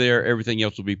you go there, everything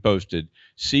else will be posted.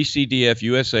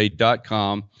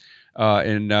 ccdfusa.com.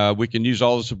 And we can use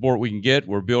all the support we can get.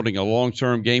 We're building a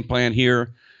long-term game plan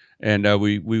here. And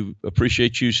we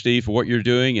appreciate you, Steve, for what you're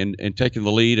doing and taking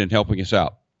the lead and helping us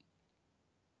out.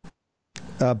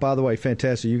 By the way,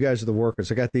 fantastic. You guys are the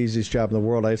workers. I got the easiest job in the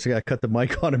world. I just got to cut the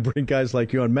mic on and bring guys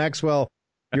like you on. Maxwell,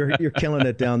 you're killing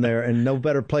it down there, and no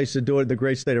better place to do it in the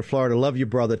great state of Florida. Love you,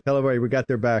 brother. Tell everybody we got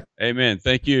their back. Amen.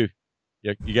 Thank you.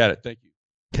 Yeah, you got it. Thank you.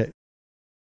 Okay.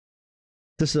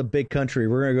 This is a big country.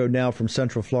 We're going to go now from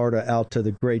Central Florida out to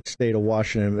the great state of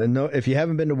Washington. And no, if you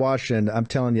haven't been to Washington, I'm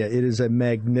telling you, it is a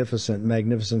magnificent,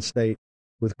 magnificent state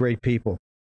with great people.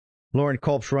 Loren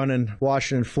Culp's running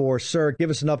Washington 4. Sir, give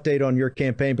us an update on your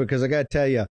campaign, because I got to tell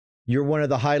you, you're one of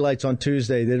the highlights on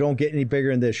Tuesday. They don't get any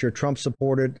bigger than this. You're Trump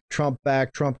supported, Trump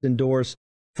backed, Trump endorsed,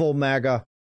 full MAGA.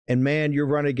 And man, you're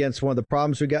running against one of the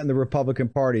problems we got in the Republican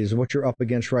Party is what you're up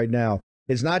against right now.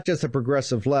 It's not just the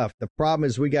progressive left. The problem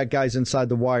is we got guys inside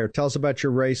the wire. Tell us about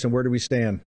your race and where do we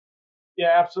stand?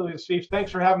 Yeah, absolutely, Steve.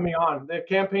 Thanks for having me on. The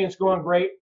campaign's going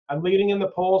great. I'm leading in the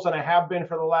polls, and I have been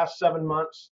for the last 7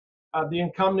 months. The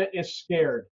incumbent is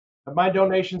scared. My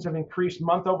donations have increased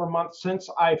month over month since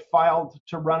I filed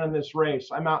to run in this race.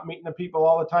 I'm out meeting the people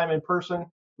all the time in person.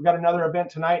 We've got another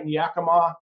event tonight in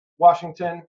Yakima,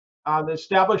 Washington. The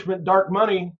establishment dark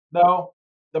money, though,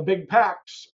 the big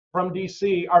PACs from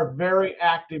DC are very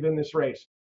active in this race.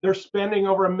 They're spending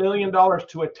over $1 million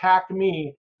to attack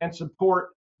me and support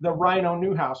the Rhino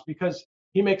Newhouse because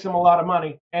he makes them a lot of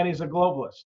money and he's a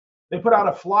globalist. They put out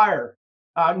a flyer.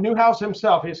 Newhouse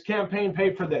himself, his campaign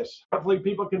paid for this. Hopefully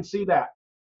people can see that.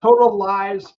 Total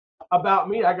lies about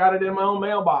me. I got it in my own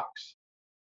mailbox.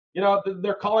 You know,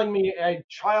 they're calling me a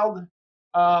child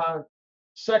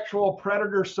sexual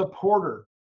predator supporter.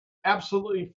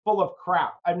 Absolutely full of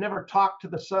crap. I've never talked to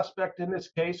the suspect in this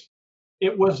case.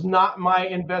 It was not my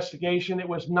investigation. It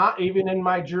was not even in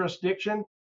my jurisdiction.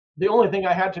 The only thing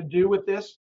I had to do with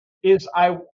this is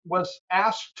I was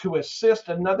asked to assist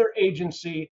another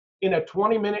agency in a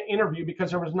 20-minute interview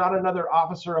because there was not another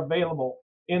officer available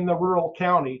in the rural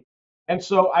county. And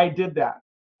so I did that.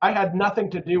 I had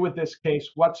nothing to do with this case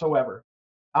whatsoever.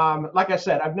 Like I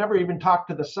said, I've never even talked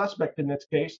to the suspect in this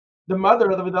case. The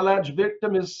mother of the alleged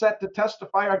victim is set to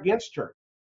testify against her.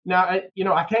 Now,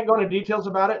 I can't go into details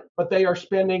about it, but they are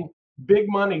spending big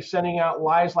money sending out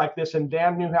lies like this, and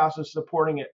Dan Newhouse is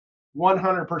supporting it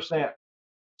 100%.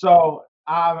 So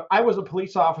I was a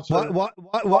police officer.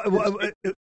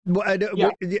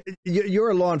 You're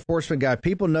a law enforcement guy.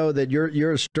 People know that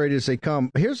you're as straight as they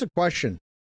come. Here's the question.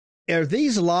 Are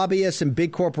these lobbyists and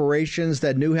big corporations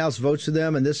that Newhouse votes for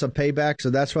them, and this is a payback, so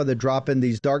that's why they're dropping,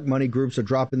 these dark money groups are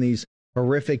dropping these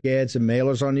horrific ads and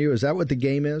mailers on you? Is that what the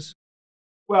game is?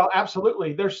 Well,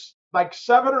 absolutely. There's like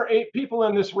 7 or 8 people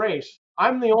in this race.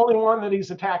 I'm the only one that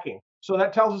he's attacking. So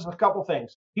that tells us a couple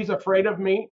things. He's afraid of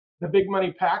me. The big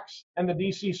money PACs and the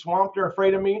DC swamp are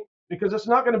afraid of me because it's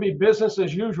not going to be business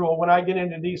as usual when I get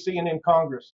into DC and in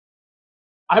Congress.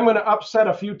 I'm going to upset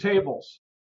a few tables.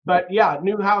 But yeah,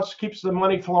 Newhouse keeps the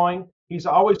money flowing. He's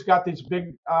always got these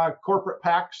big corporate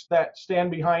PACs that stand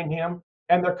behind him,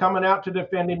 and they're coming out to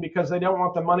defend him because they don't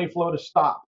want the money flow to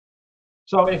stop.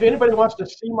 So if anybody wants to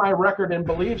see my record and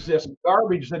believes this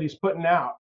garbage that he's putting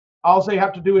out, all they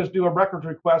have to do is do a record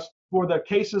request for the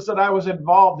cases that I was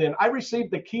involved in. I received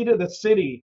the key to the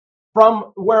city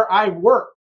from where I work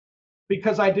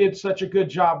because I did such a good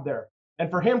job there. And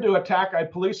for him to attack a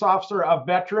police officer, a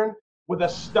veteran with a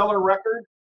stellar record,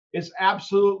 is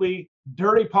absolutely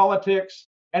dirty politics,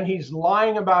 and he's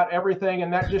lying about everything,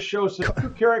 and that just shows his true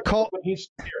character when he's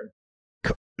scared.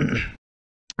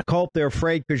 Culp, they're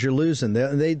afraid because you're losing.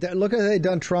 They look at they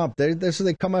done Trump. They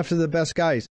come after the best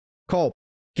guys. Culp,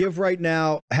 give right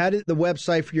now. How did the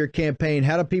website for your campaign?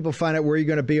 How do people find out where you're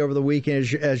going to be over the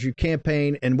weekend as you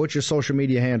campaign, and what's your social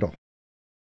media handle?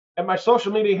 And my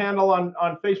social media handle on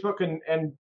Facebook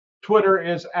and Twitter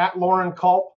is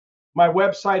 @LaurenCulp. My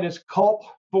website is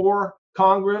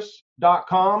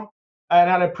culp4congress.com, and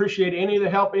I'd appreciate any of the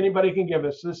help anybody can give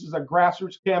us. This is a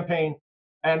grassroots campaign,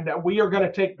 and we are going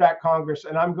to take back Congress,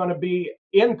 and I'm going to be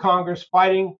in Congress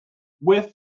fighting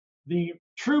with the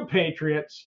true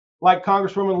patriots like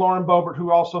Congresswoman Lauren Boebert,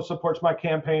 who also supports my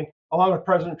campaign, along with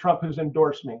President Trump, who's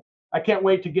endorsed me. I can't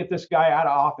wait to get this guy out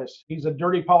of office. He's a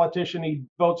dirty politician. He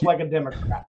votes like a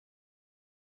Democrat.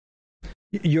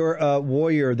 You're a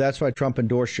warrior. That's why Trump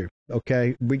endorsed you.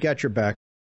 Okay, we got your back.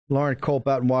 Lauren Culp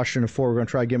out in Washington 4. We're going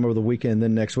to try to get him over the weekend, and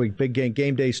then next week. Big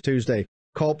game day's Tuesday.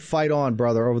 Culp, fight on,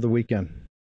 brother, over the weekend.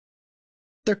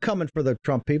 They're coming for the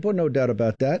Trump people, no doubt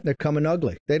about that. They're coming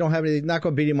ugly. They don't have any. Not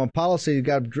going to beat him on policy. You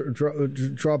got to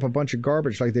drop a bunch of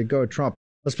garbage like they go at Trump.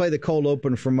 Let's play the cold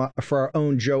open for our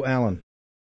own Joe Allen.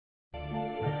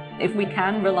 If we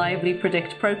can reliably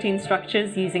predict protein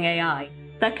structures using AI,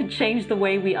 that could change the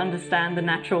way we understand the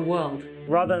natural world.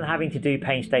 Rather than having to do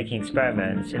painstaking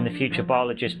experiments, in the future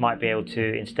biologists might be able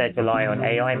to instead rely on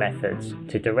AI methods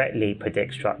to directly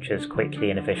predict structures quickly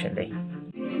and efficiently.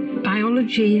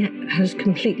 Biology has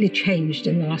completely changed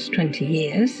in the last 20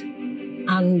 years,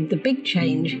 and the big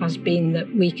change has been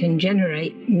that we can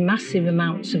generate massive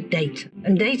amounts of data.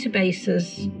 And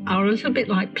databases are a little bit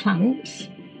like plants.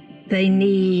 They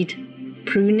need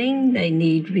pruning, they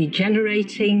need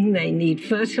regenerating, they need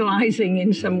fertilizing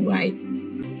in some way.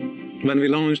 When we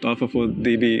launched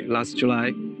AlphaFold-DB last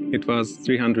July, it was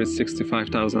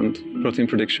 365,000 protein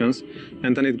predictions,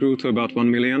 and then it grew to about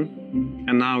 1 million,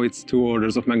 and now it's 2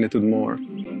 orders of magnitude more.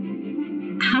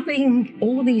 Having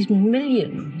all these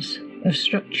millions of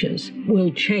structures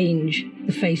will change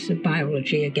the face of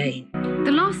biology again.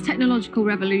 The last technological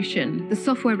revolution, the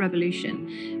software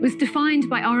revolution, was defined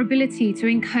by our ability to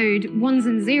encode ones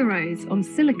and zeros on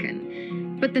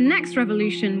silicon. But the next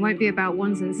revolution won't be about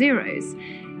ones and zeros.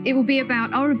 It will be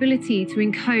about our ability to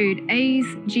encode A's,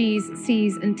 G's,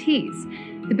 C's, and T's,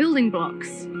 the building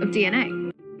blocks of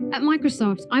DNA. At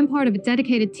Microsoft, I'm part of a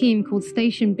dedicated team called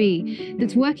Station B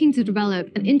that's working to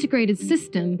develop an integrated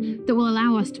system that will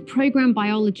allow us to program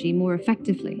biology more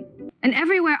effectively. And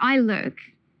everywhere I look,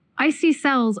 I see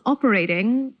cells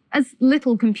operating as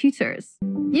little computers.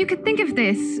 You could think of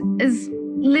this as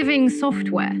living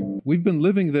software. We've been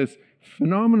living this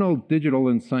phenomenal digital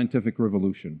and scientific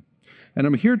revolution. And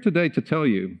I'm here today to tell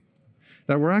you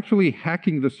that we're actually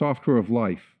hacking the software of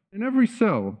life. In every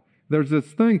cell, there's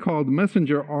this thing called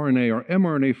messenger RNA, or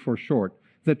mRNA for short,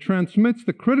 that transmits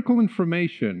the critical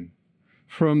information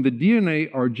from the DNA,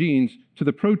 our genes, to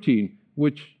the protein,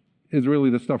 which is really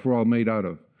the stuff we're all made out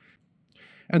of.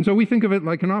 And so we think of it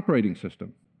like an operating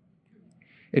system.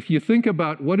 If you think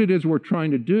about what it is we're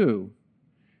trying to do,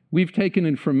 We've taken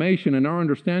information and our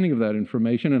understanding of that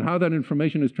information and how that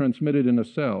information is transmitted in a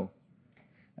cell.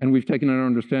 And we've taken our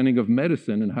understanding of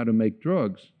medicine and how to make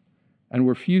drugs, and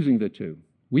we're fusing the two.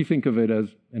 We think of it as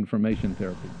information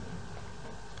therapy.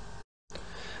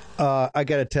 I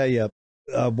got to tell you,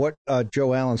 what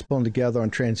Joe Allen's pulling together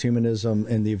on transhumanism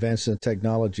and the advances in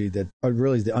technology that are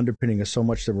really the underpinning of so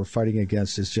much that we're fighting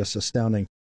against is just astounding.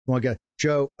 Well, again,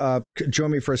 Joe,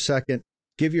 join me for a second.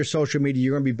 Give your social media.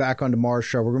 You're going to be back on tomorrow's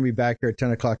show. We're going to be back here at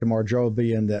 10 o'clock tomorrow. Joe will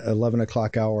be in the 11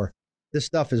 o'clock hour. This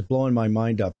stuff is blowing my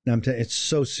mind up. And I'm it's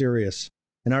so serious.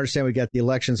 And I understand we got the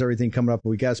elections, everything coming up, but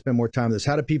we got to spend more time on this.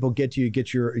 How do people get to you, get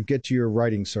to your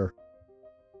writing, sir?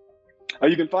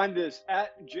 You can find this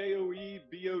at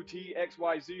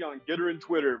JOEBOTXYZ on Getter and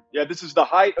Twitter. Yeah, this is the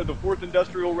height of the Fourth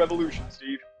Industrial Revolution,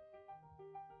 Steve.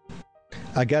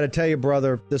 I got to tell you,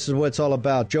 brother, this is what it's all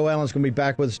about. Joe Allen's going to be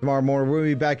back with us tomorrow morning. We're going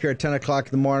to be back here at 10 o'clock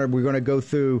in the morning. We're going to go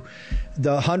through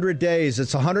the 100 days.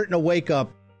 It's 100 and a wake up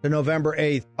to November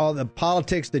 8th. All the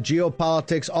politics, the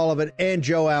geopolitics, all of it, and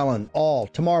Joe Allen, all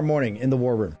tomorrow morning in the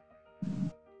War Room.